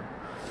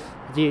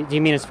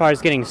you mean as far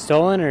as getting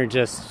stolen or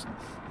just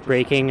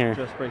breaking? Or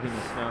just breaking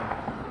the snow?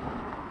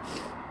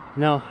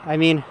 No,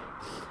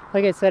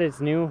 like I said, it's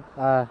new,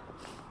 so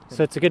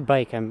it's a good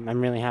bike.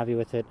 I'm really happy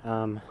with it.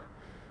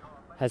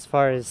 As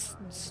far as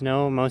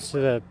snow, most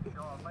of the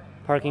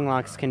parking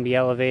lots can be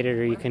elevated,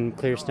 or you can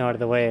clear snow out of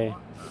the way.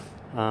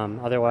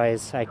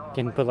 Otherwise, I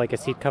can put a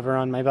seat cover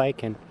on my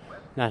bike and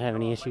not have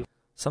any issues.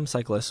 Some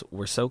cyclists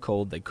were so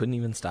cold they couldn't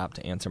even stop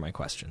to answer my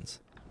questions.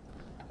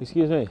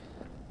 Excuse me.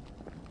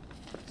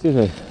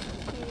 Yeah?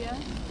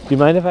 Do you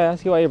mind if I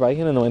ask you why you're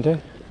biking in the winter?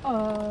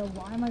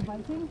 Why am I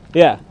biking?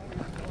 Yeah.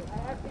 I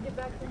have to get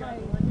back to my...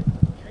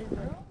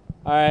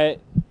 Alright.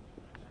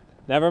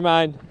 Never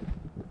mind.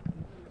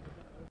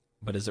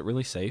 But is it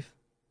really safe?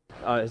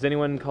 Has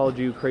anyone called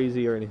you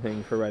crazy or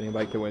anything for riding a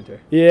bike through winter?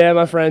 Yeah,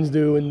 my friends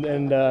do,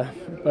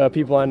 and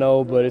people I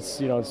know, but it's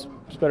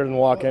better than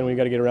walking. We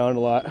got to get around a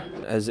lot.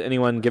 Has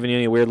anyone given you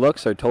any weird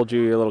looks or told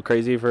you you're a little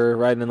crazy for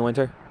riding in the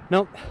winter?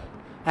 Nope.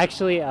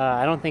 Actually,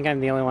 I don't think I'm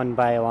the only one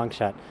by a long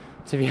shot.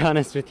 To be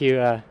honest with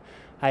you,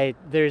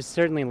 there's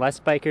certainly less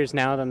bikers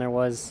now than there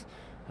was,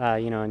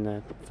 in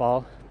the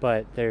fall,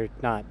 but they're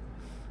not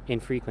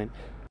infrequent.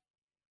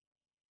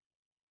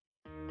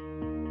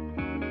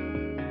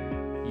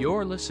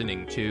 You're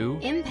listening to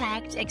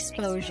Impact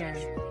Exposure.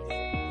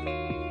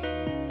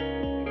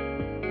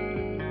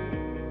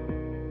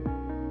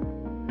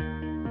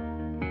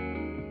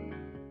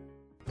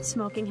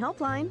 Smoking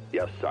helpline.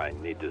 Yes, I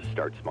need to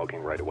start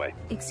smoking right away.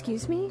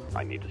 Excuse me?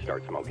 I need to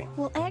start smoking.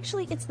 Well,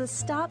 actually, it's the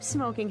Stop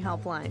Smoking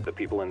helpline. The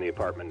people in the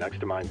apartment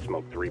next to mine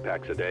smoke 3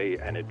 packs a day,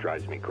 and it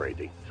drives me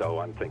crazy. So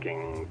I'm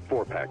thinking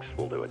 4 packs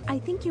will do it. I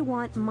think you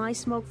want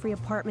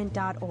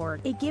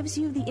mysmokefreeapartment.org. It gives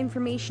you the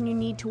information you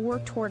need to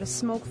work toward a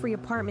smoke-free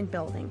apartment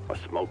building. A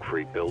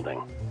smoke-free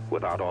building?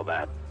 Without all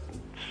that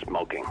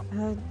smoking?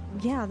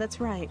 Yeah,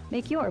 that's right.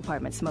 Make your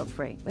apartment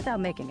smoke-free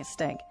without making a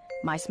stink.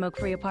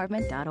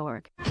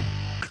 mysmokefreeapartment.org.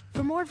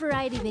 For more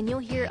variety than you'll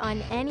hear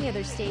on any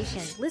other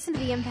station, listen to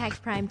the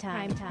Impact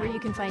Primetime, where you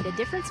can find a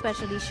different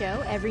specialty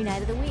show every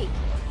night of the week.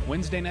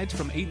 Wednesday nights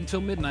from 8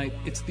 until midnight,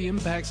 it's the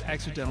Impact's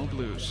Accidental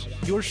Blues.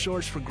 Your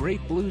source for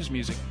great blues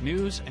music,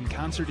 news, and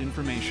concert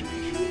information.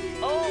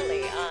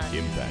 Only on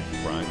Impact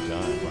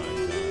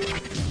Primetime.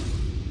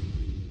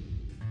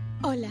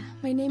 Hola,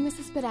 my name is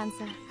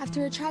Esperanza.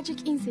 After a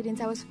tragic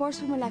incident, I was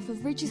forced from a life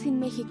of riches in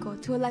Mexico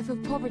to a life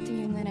of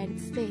poverty in the United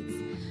States.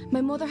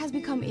 My mother has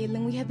become ill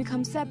and we have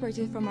become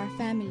separated from our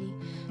family.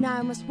 Now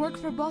I must work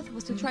for both of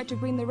us to try to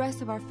bring the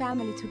rest of our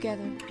family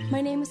together. My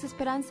name is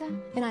Esperanza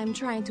and I am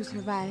trying to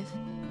survive.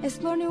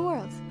 Explore new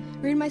worlds.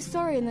 Read my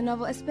story in the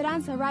novel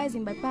Esperanza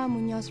Rising by Pam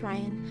Munoz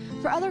Ryan.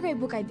 For other great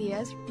book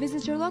ideas,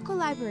 visit your local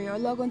library or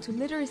log on to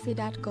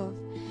literacy.gov.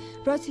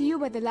 Brought to you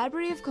by the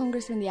Library of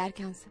Congress and the Ad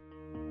Council.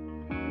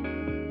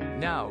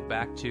 Now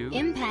back to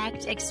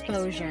Impact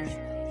Exposure.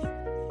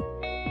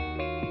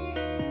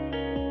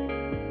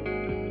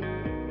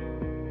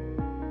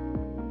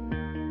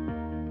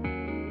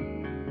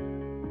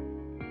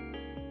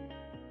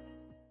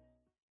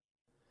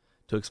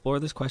 To explore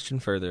this question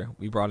further,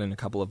 we brought in a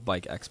couple of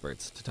bike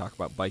experts to talk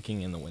about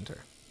biking in the winter.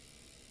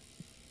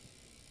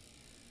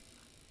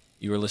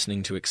 You are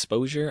listening to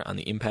Exposure on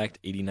the Impact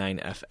 89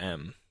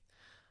 FM.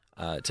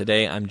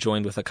 Today I'm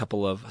joined with a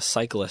couple of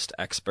cyclist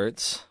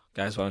experts.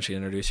 Guys, why don't you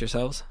introduce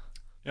yourselves?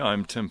 Yeah,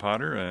 I'm Tim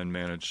Potter and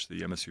manage the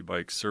MSU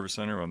Bike Service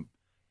Center. I'm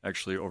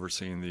actually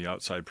overseeing the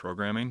outside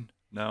programming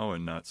now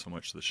and not so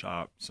much the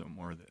shop, so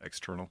more the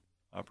external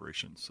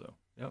operations. So,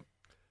 yep.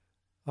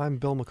 I'm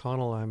Bill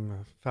McConnell. I'm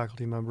a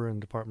faculty member in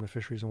the Department of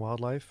Fisheries and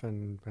Wildlife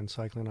and been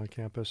cycling on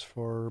campus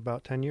for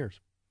about 10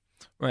 years.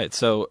 Right,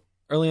 so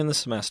early in the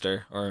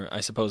semester, or I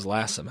suppose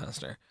last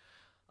semester,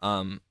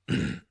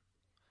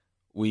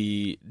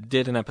 we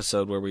did an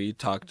episode where we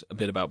talked a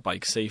bit about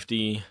bike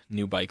safety,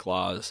 new bike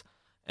laws,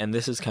 and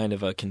this is kind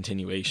of a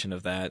continuation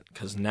of that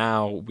because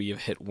now we have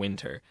hit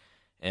winter,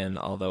 and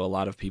although a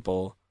lot of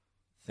people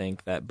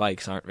think that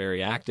bikes aren't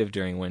very active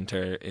during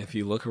winter, if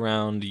you look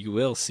around, you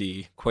will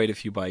see quite a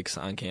few bikes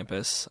on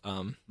campus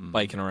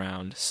biking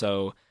around.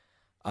 So,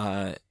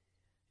 I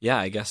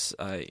guess,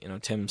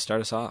 Tim, start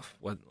us off.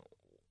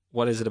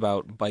 What is it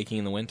about biking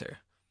in the winter?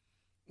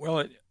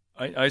 Well,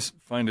 I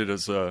find it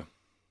as a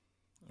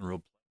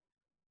real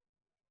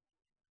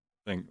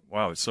thing.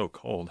 Wow, it's so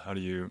cold. How do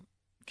you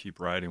keep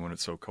riding when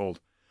it's so cold?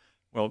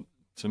 Well,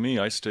 to me,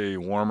 I stay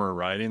warmer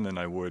riding than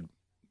I would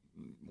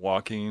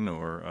walking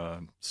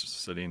or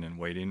sitting and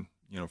waiting,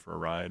 for a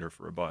ride or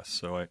for a bus.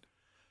 So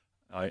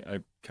I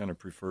kind of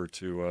prefer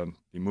to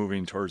be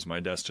moving towards my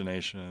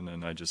destination,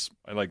 and I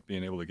like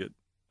being able to get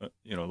a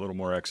little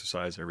more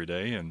exercise every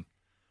day, and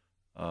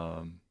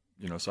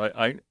so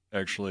I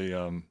actually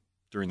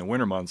during the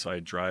winter months I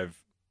drive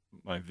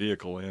my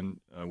vehicle in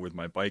with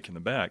my bike in the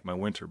back, my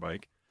winter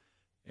bike,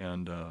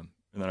 and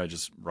then I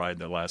just ride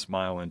the last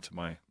mile into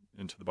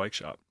the bike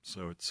shop.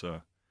 So it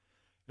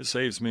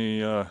saves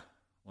me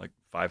like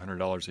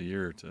 $500 a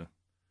year to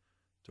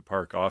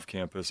park off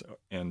campus,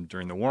 and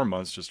during the warm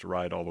months just to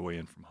ride all the way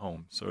in from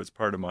home. So it's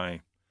part of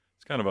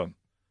it's kind of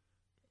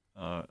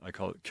I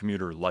call it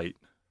commuter light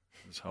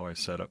is how I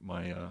set up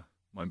my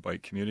my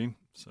bike commuting.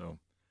 So,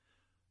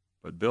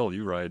 but Bill,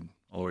 you ride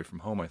all the way from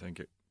home, I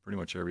think, pretty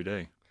much every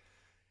day.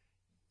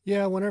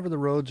 Yeah, whenever the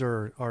roads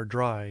are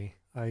dry,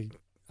 I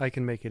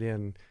can make it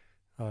in.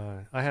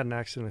 I had an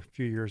accident a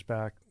few years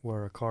back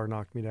where a car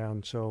knocked me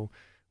down. So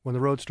when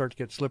the roads start to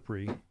get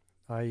slippery,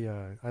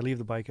 I leave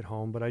the bike at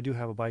home, but I do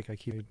have a bike I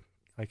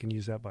can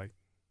use that bike.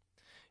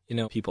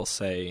 People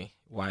say,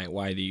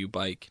 why do you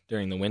bike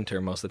during the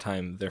winter? Most of the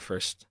time, their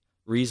first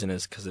reason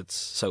is because it's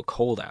so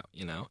cold out,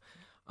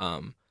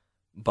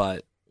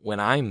 But when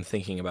I'm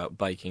thinking about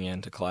biking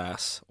into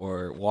class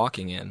or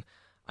walking in,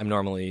 I'm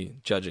normally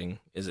judging,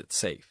 is it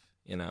safe?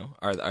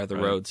 Are the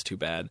roads too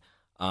bad?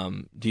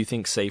 Do you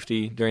think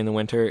safety during the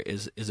winter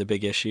is a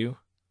big issue?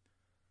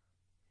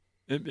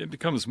 it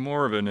becomes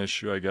more of an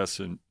issue, I guess,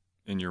 in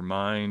your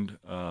mind,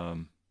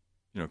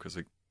 because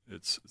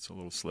it's a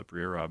little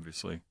slipperier,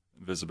 obviously.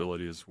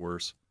 Visibility is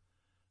worse.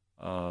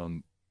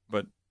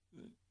 But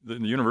the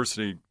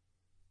university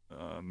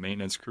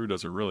maintenance crew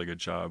does a really good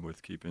job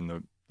with keeping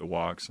the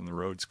walks and the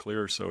roads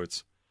clear. So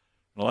it's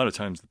a lot of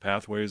times the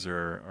pathways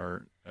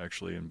are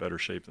actually in better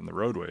shape than the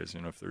roadways.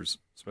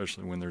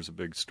 Especially when there's a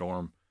big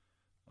storm.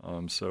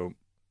 So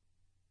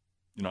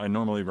I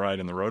normally ride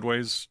in the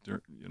roadways,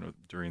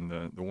 during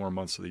the warm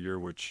months of the year,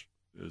 which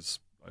is,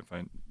 I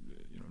find,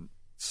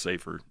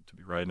 safer to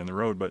be riding in the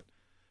road. But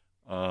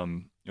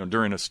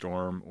during a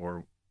storm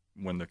or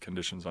when the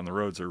conditions on the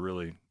roads are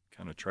really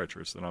kind of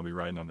treacherous, then I'll be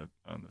riding on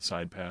the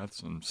side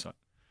paths and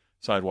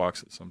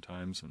sidewalks at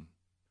sometimes, and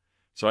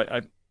so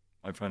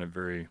I find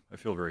I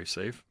feel very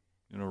safe,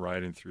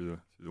 riding through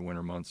the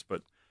winter months.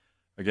 But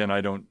again,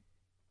 I don't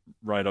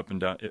ride up and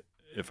down.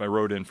 If I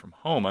rode in from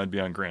home, I'd be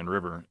on Grand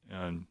River,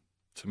 and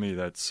to me,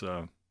 that's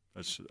I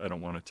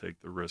don't want to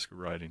take the risk of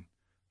riding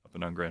up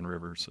and down Grand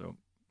River. So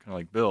kind of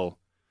like Bill,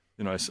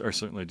 I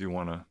certainly do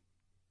want to,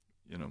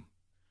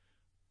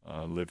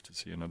 live to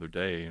see another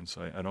day, and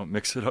so I don't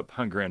mix it up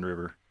on Grand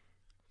River.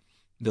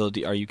 Bill,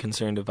 are you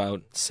concerned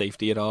about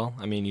safety at all?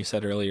 I mean, you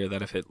said earlier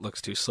that if it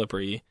looks too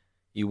slippery,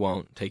 you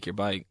won't take your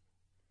bike.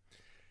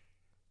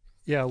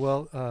 Yeah,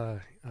 well,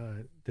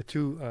 the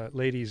two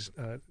ladies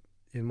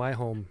in my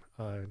home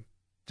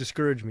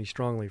discourage me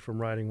strongly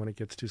from riding when it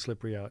gets too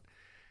slippery out.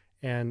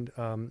 And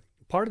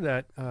part of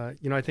that,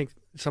 I think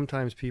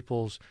sometimes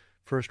people's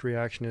first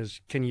reaction is,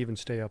 can you even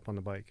stay up on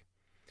the bike?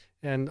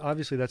 And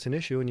obviously that's an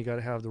issue, and you got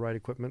to have the right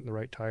equipment and the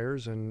right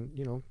tires.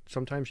 And,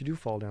 sometimes you do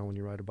fall down when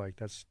you ride a bike.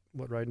 That's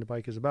what riding a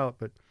bike is about.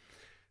 But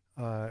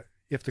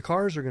if the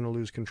cars are going to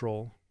lose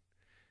control,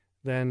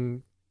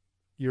 then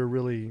you're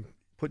really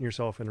putting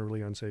yourself in a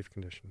really unsafe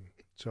condition.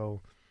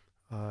 So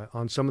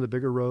on some of the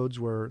bigger roads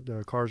where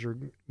the cars are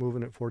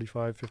moving at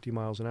 45, 50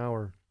 miles an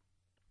hour,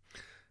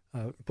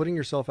 putting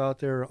yourself out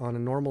there on a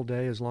normal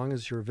day, as long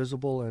as you're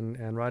visible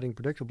and riding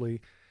predictably,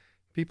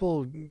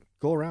 people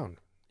go around,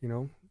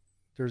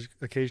 There's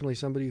occasionally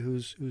somebody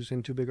who's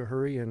in too big a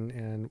hurry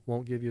and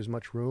won't give you as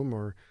much room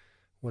or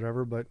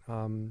whatever. But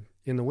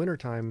in the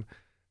wintertime,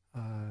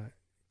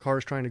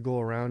 cars trying to go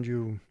around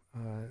you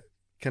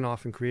can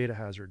often create a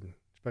hazard,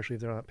 especially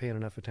if they're not paying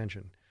enough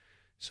attention.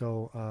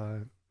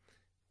 So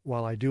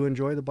while I do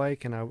enjoy the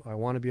bike and I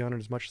want to be on it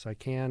as much as I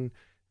can,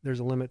 there's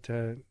a limit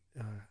to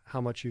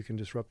how much you can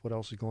disrupt what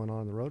else is going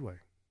on the roadway.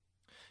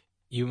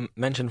 You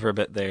mentioned for a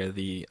bit there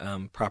the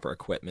proper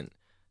equipment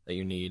that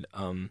you need.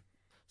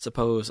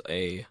 Suppose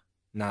a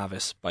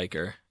novice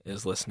biker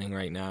is listening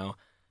right now,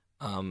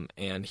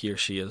 and he or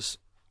she is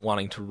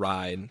wanting to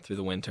ride through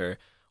the winter.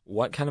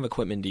 What kind of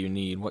equipment do you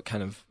need? What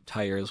kind of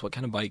tires? What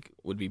kind of bike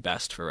would be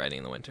best for riding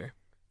in the winter?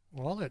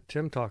 Well, I'll let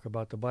Tim talk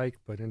about the bike,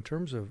 but in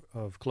terms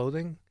of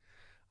clothing,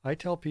 I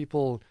tell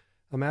people,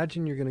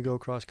 imagine you're going to go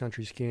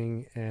cross-country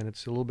skiing and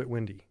it's a little bit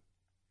windy.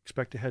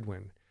 Expect a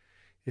headwind.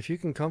 If you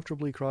can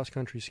comfortably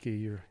cross-country ski,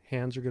 your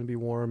hands are going to be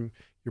warm,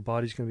 your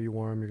body's going to be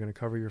warm, you're going to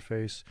cover your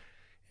face,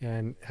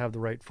 and have the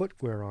right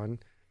footwear on,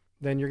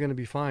 then you're going to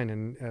be fine.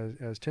 And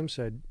as Tim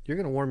said, you're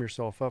going to warm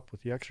yourself up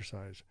with the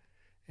exercise.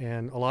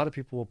 And a lot of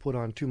people will put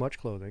on too much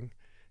clothing,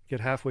 get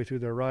halfway through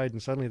their ride,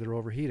 and suddenly they're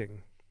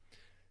overheating.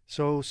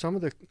 So some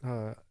of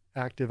the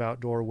active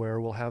outdoor wear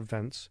will have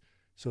vents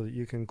so that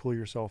you can cool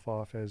yourself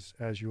off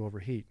as you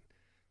overheat.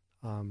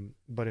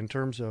 But in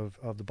terms of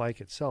the bike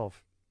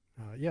itself,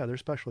 there's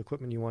special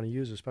equipment you want to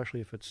use,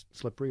 especially if it's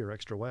slippery or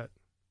extra wet.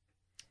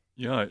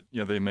 Yeah,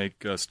 they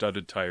make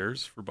studded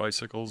tires for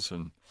bicycles,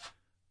 and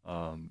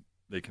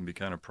they can be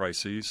kind of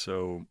pricey.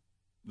 So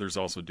there's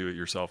also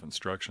do-it-yourself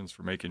instructions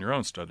for making your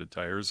own studded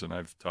tires, and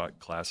I've taught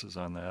classes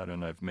on that,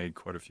 and I've made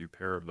quite a few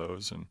pair of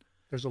those. And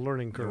there's a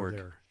learning curve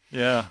there.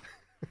 Yeah,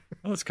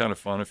 well, it's kind of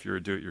fun if you're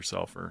a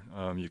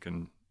do-it-yourselfer. You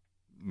can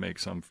make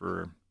some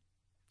for,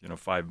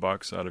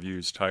 $5 out of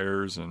used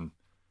tires and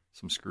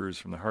some screws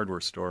from the hardware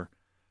store,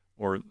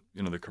 or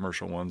the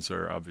commercial ones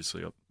are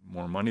obviously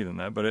more money than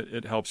that, but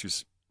it helps you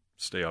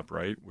stay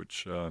upright,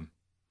 which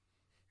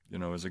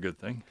is a good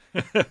thing.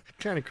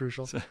 Kind of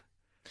crucial. So,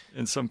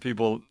 and some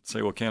people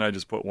say, well, can't I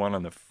just put one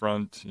on the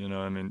front?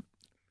 I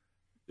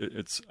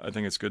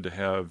think it's good to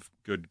have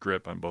good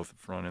grip on both the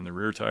front and the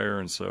rear tire.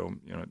 And so,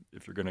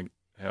 if you're going to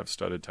have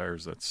studded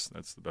tires, that's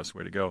the best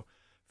way to go.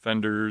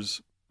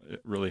 Fenders,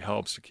 it really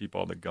helps to keep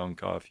all the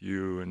gunk off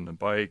you and the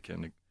bike.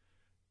 And,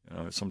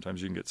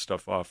 sometimes you can get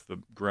stuff off the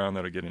ground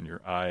that'll get in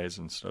your eyes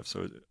and stuff.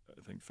 So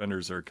I think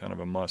fenders are kind of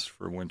a must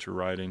for winter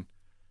riding.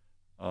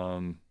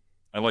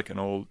 I like an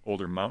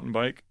older mountain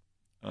bike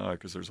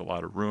because there's a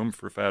lot of room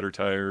for fatter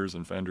tires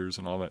and fenders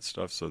and all that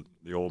stuff. So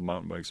the old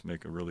mountain bikes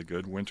make a really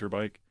good winter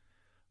bike.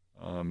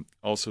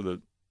 Also,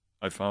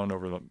 I found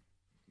over the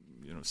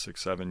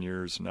 6-7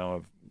 years now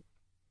of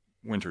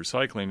winter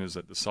cycling is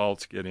that the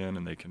salts get in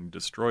and they can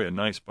destroy a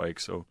nice bike.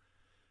 So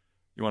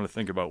you want to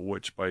think about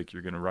which bike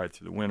you're going to ride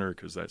through the winter,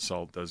 because that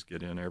salt does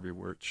get in every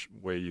which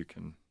way you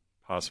can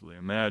possibly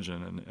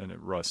imagine, and it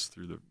rusts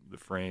through the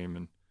frame,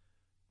 and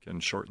can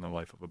shorten the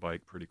life of a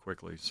bike pretty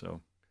quickly.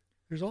 So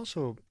there's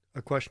also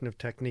a question of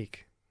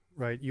technique,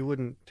 right? You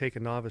wouldn't take a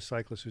novice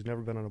cyclist who's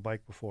never been on a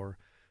bike before,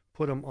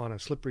 put them on a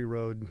slippery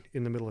road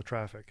in the middle of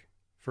traffic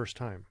first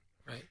time.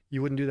 Right.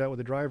 You wouldn't do that with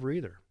a driver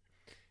either.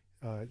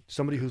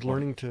 Somebody who's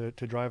learning to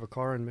drive a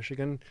car in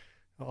Michigan,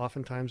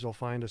 oftentimes they'll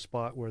find a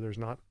spot where there's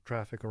not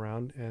traffic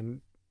around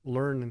and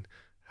learn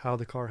how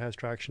the car has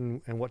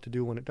traction and what to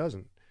do when it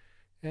doesn't.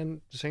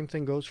 And the same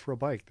thing goes for a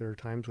bike. There are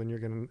times when you're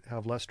going to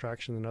have less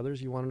traction than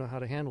others. You want to know how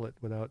to handle it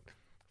without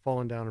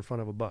falling down in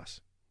front of a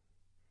bus.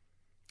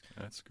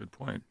 That's a good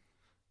point.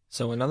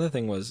 So another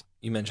thing was,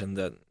 you mentioned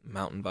that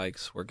mountain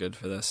bikes were good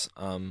for this.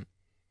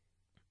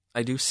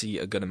 I do see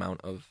a good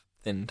amount of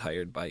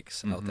thin-tired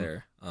bikes out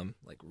there,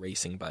 like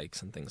racing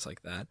bikes and things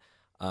like that.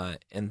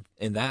 And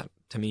that,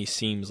 to me,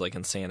 seems like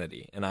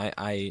insanity. And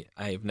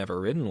I've never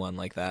ridden one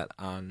like that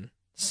on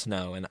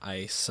snow and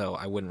ice, so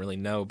I wouldn't really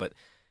know. But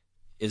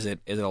is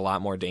it a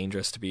lot more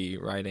dangerous to be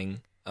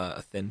riding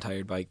a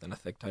thin-tired bike than a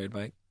thick-tired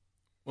bike?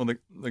 Well,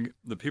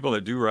 the people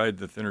that do ride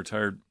the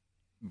thinner-tired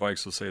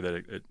bikes will say that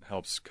it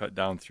helps cut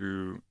down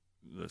through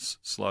the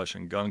slush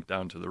and gunk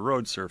down to the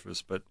road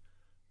surface. But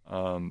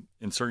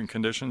in certain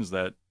conditions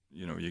that,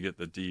 you get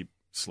the deep,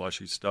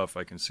 slushy stuff,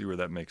 I can see where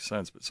that makes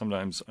sense. But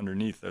sometimes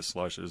underneath that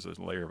slush is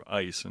a layer of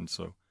ice, and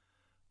so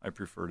I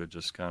prefer to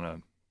just kind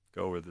of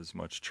go with as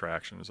much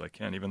traction as I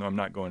can, even though I'm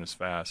not going as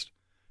fast.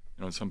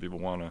 And some people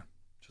want to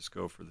just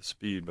go for the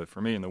speed. But for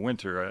me, in the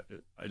winter,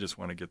 I just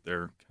want to get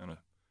there kind of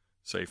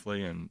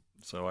safely, and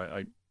so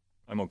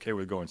I'm okay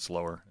with going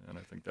slower, and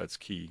I think that's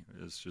key,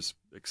 is just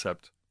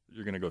accept that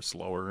you're going to go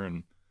slower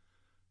and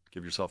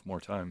give yourself more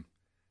time.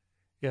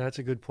 Yeah, that's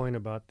a good point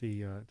about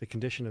the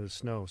condition of the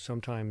snow.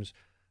 Sometimes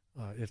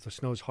if the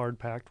snow's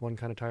hard-packed, one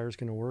kind of tire is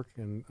going to work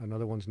and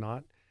another one's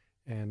not.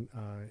 And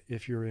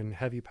if you're in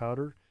heavy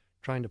powder,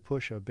 trying to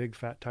push a big,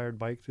 fat-tired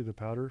bike through the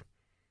powder,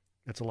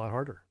 that's a lot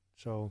harder.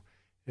 So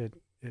it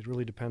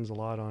really depends a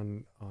lot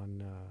on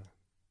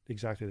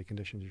exactly the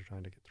conditions you're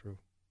trying to get through.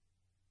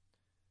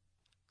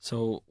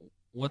 So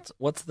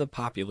what's the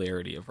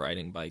popularity of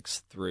riding bikes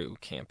through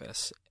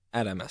campus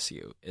at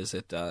MSU? Is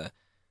it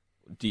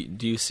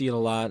do you see it a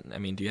lot? I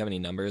mean, do you have any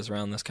numbers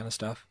around this kind of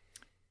stuff?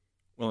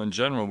 Well, in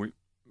general,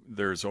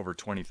 there's over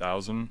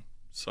 20,000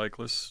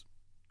 cyclists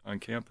on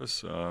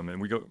campus, and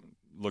we go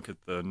look at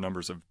the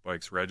numbers of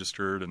bikes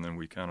registered, and then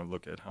we kind of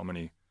look at how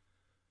many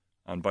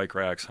on bike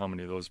racks, how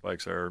many of those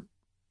bikes are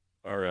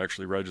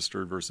actually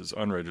registered versus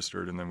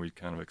unregistered, and then we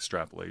kind of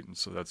extrapolate. And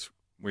so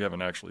we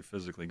haven't actually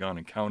physically gone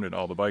and counted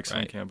all the bikes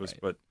on campus,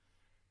 but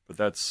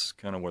that's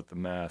kind of what the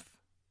math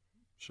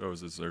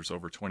shows, is there's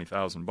over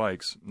 20,000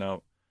 bikes.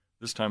 Now,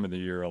 this time of the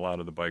year, a lot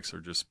of the bikes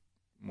are just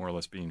more or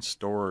less being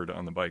stored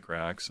on the bike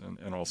racks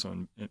and also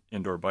in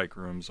indoor bike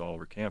rooms all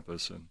over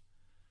campus. And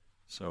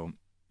so,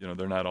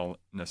 they're not all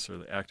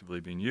necessarily actively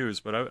being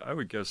used, but I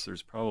would guess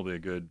there's probably a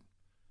good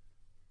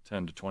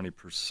 10 to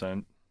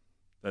 20%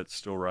 that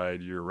still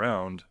ride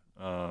year-round.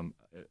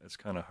 It's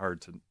kind of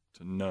hard to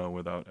know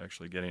without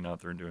actually getting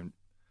out there and doing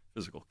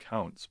physical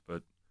counts,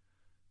 but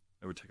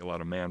it would take a lot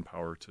of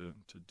manpower to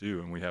do,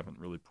 and we haven't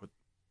really put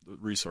the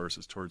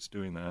resources towards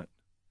doing that.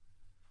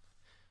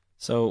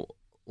 So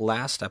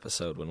last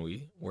episode when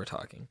we were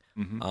talking,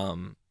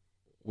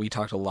 we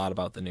talked a lot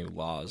about the new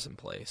laws in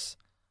place.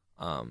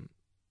 And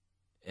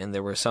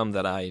there were some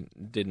that I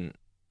didn't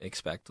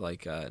expect,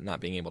 like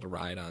not being able to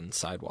ride on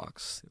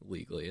sidewalks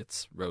legally.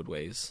 It's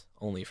roadways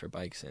only for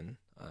bikes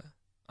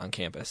on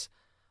campus.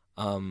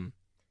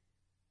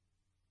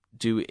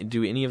 Do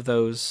any of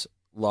those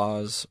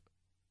laws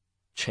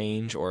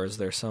change, or is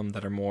there some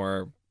that are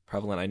more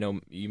prevalent? I know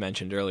you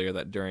mentioned earlier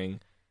that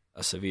during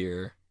a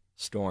severe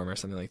storm or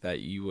something like that,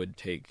 you would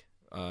take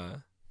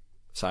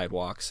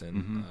sidewalks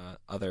and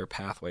other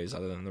pathways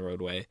other than the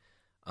roadway.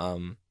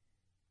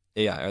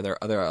 Are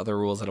there other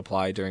rules that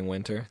apply during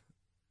winter?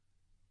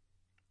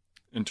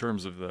 In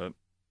terms of the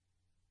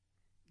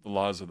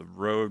laws of the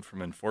road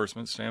from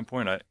enforcement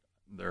standpoint, I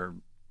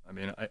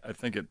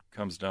think it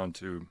comes down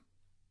to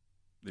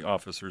the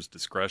officer's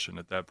discretion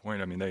at that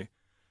point. I mean, they,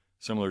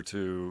 similar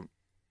to,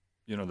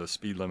 the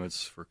speed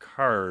limits for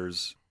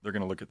cars, they're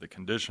going to look at the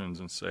conditions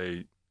and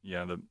say,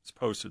 yeah, it's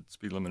posted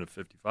speed limit of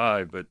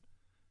 55, but,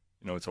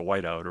 it's a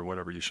whiteout or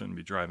whatever, you shouldn't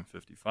be driving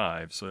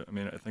 55. So, I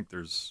mean, I think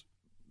there's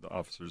the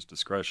officer's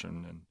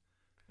discretion and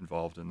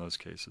involved in those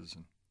cases.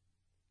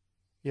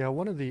 Yeah,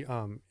 one of the,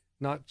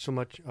 not so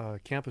much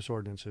campus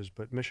ordinances,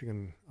 but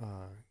Michigan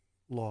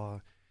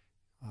law,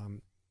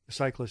 the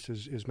cyclist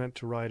is meant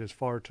to ride as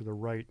far to the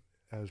right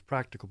as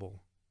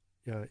practicable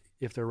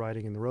if they're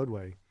riding in the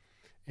roadway.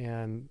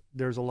 And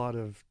there's a lot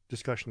of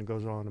discussion that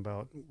goes on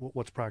about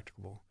what's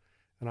practicable.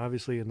 And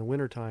obviously in the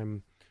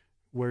wintertime,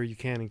 where you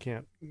can and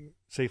can't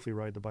safely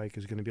ride the bike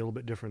is going to be a little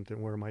bit different than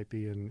where it might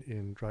be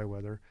in dry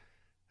weather.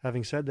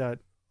 Having said that,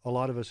 a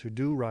lot of us who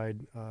do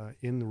ride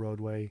in the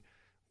roadway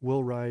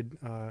will ride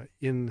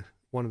in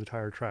one of the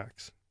tire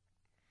tracks.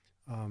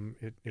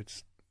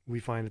 We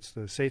find it's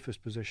the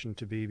safest position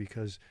to be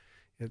because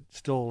it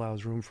still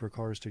allows room for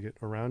cars to get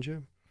around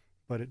you,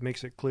 but it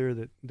makes it clear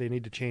that they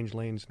need to change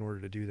lanes in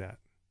order to do that.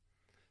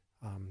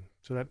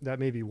 So that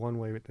may be one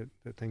way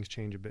that things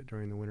change a bit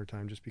during the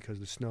wintertime, just because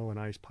the snow and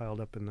ice piled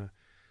up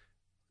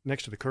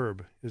next to the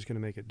curb is going to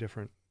make it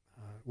different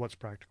what's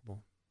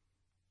practicable.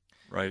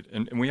 Right,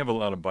 and we have a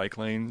lot of bike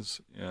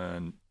lanes,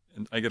 and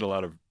I get a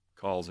lot of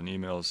calls and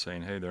emails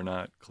saying, hey, they're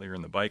not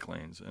clearing the bike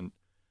lanes. And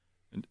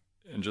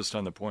just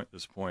on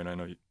this point, I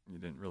know you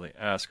didn't really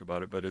ask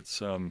about it, but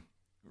it's,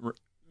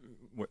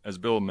 as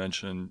Bill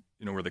mentioned,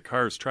 where the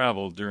cars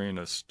travel during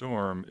a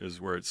storm is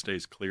where it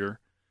stays clear.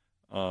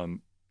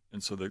 And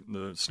so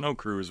the snow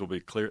crews will be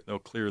clear. They'll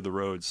clear the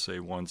roads, say,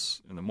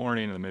 once in the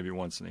morning and maybe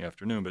once in the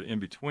afternoon. But in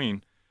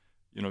between,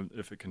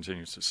 if it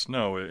continues to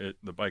snow,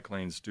 the bike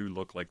lanes do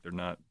look like they're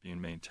not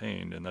being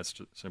maintained, and that's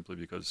just simply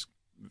because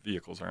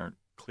vehicles aren't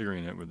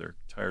clearing it with their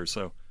tires.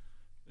 So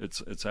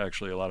it's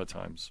actually a lot of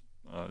times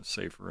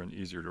safer and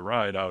easier to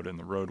ride out in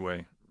the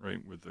roadway, right,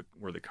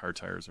 where the car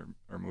tires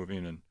are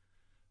moving.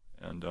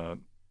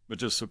 But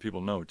just so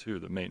people know too,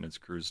 the maintenance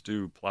crews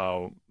do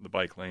plow the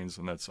bike lanes,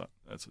 and that's a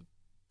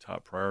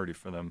top priority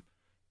for them,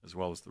 as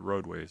well as the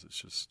roadways.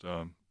 It's just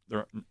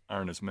there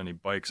aren't as many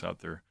bikes out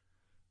there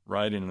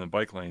riding in the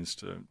bike lanes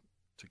to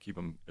keep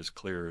them as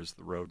clear as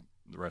the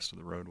rest of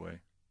the roadway.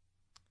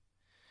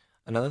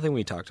 Another thing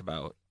we talked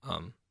about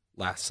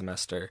last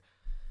semester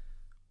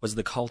was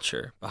the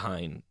culture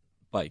behind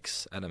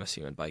bikes at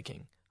MSU and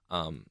biking.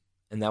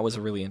 And that was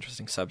a really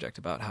interesting subject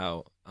about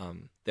how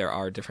there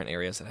are different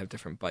areas that have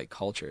different bike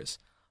cultures.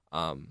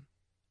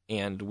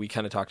 And we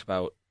kind of talked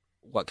about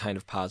what kind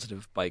of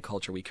positive bike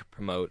culture we could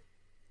promote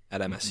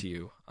at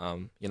MSU.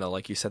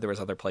 Like you said, there was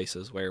other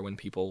places where when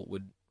people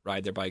would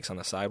ride their bikes on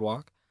the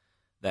sidewalk,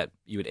 that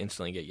you would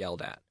instantly get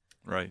yelled at.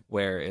 Right.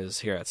 Whereas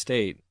here at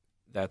State,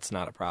 that's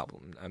not a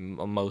problem.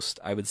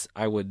 I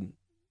would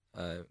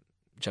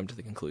jump to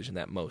the conclusion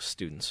that most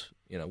students,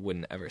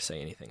 wouldn't ever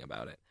say anything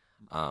about it.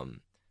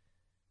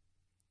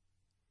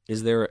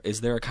 Is there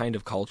a kind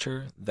of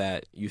culture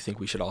that you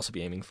think we should also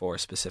be aiming for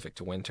specific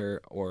to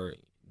winter, or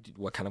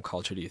what kind of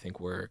culture do you think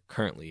we're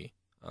currently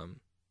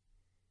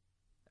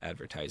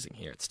advertising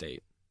here at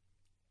State?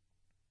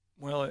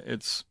 Well,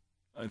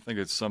 I think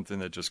it's something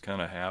that just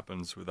kind of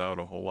happens without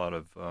a whole lot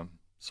of.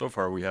 So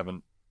far, we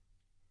haven't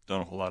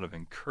done a whole lot of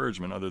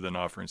encouragement other than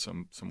offering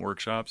some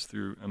workshops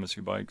through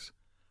MSU Bikes.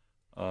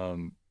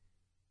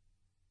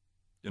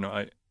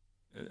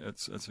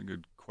 That's a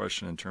good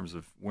question in terms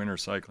of winter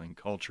cycling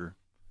culture.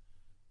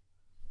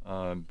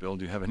 Bill,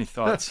 do you have any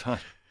thoughts on?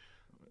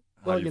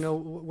 Well,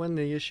 when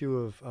the issue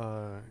of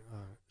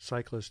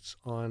cyclists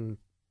on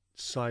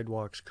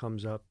sidewalks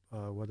comes up,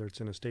 whether it's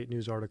in a State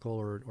News article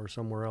or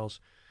somewhere else,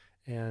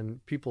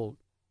 and people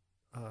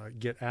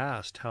get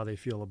asked how they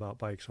feel about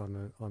bikes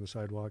on the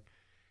sidewalk,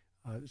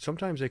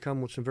 sometimes they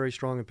come with some very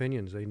strong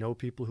opinions. They know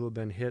people who have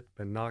been hit,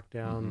 been knocked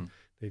down. Mm-hmm.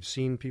 They've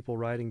seen people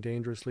riding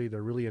dangerously.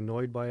 They're really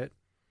annoyed by it.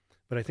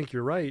 But I think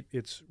you're right.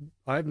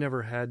 I've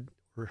never had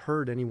or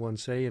heard anyone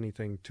say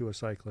anything to a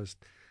cyclist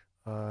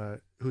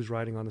who's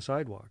riding on the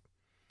sidewalk.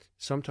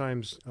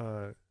 Sometimes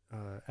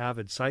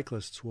avid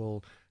cyclists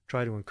will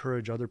try to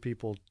encourage other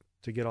people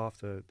to get off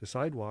the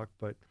sidewalk,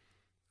 but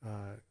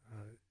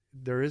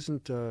there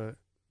isn't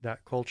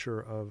that culture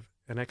of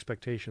an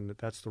expectation that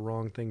that's the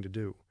wrong thing to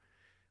do.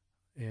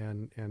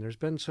 And there's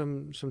been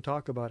some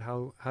talk about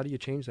how do you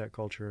change that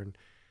culture, and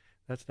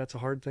that's a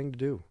hard thing to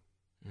do.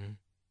 Mm-hmm.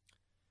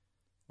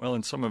 Well,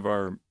 in some of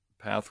our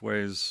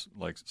pathways,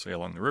 like say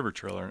along the river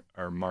trail,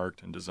 are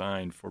marked and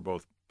designed for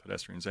both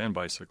pedestrians and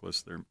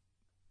bicyclists. They're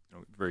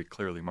very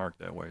clearly marked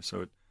that way.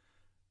 So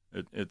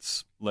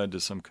it's led to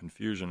some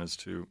confusion as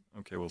to,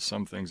 okay, well,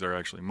 some things are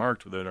actually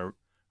marked with it. Are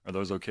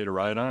those okay to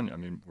ride on? I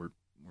mean,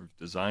 we've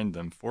designed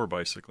them for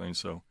bicycling,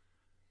 so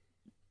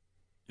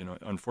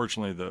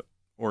unfortunately the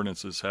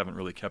ordinances haven't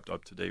really kept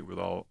up to date with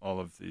all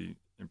of the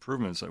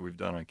improvements that we've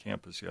done on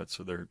campus yet.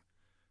 So they're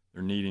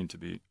needing to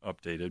be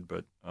updated,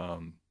 but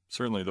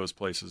certainly those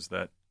places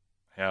that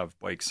have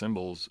bike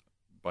symbols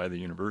by the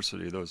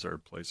university, those are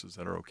places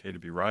that are okay to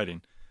be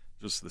riding.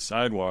 Just the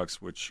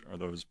sidewalks, which are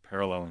those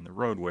paralleling the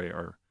roadway,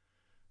 are,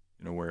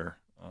 where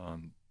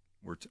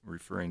we're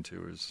referring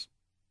to as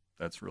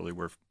that's really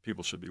where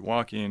people should be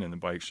walking, and the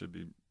bike should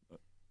be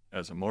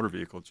as a motor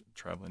vehicle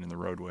traveling in the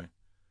roadway.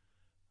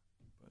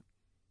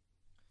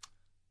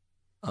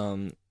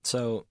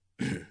 So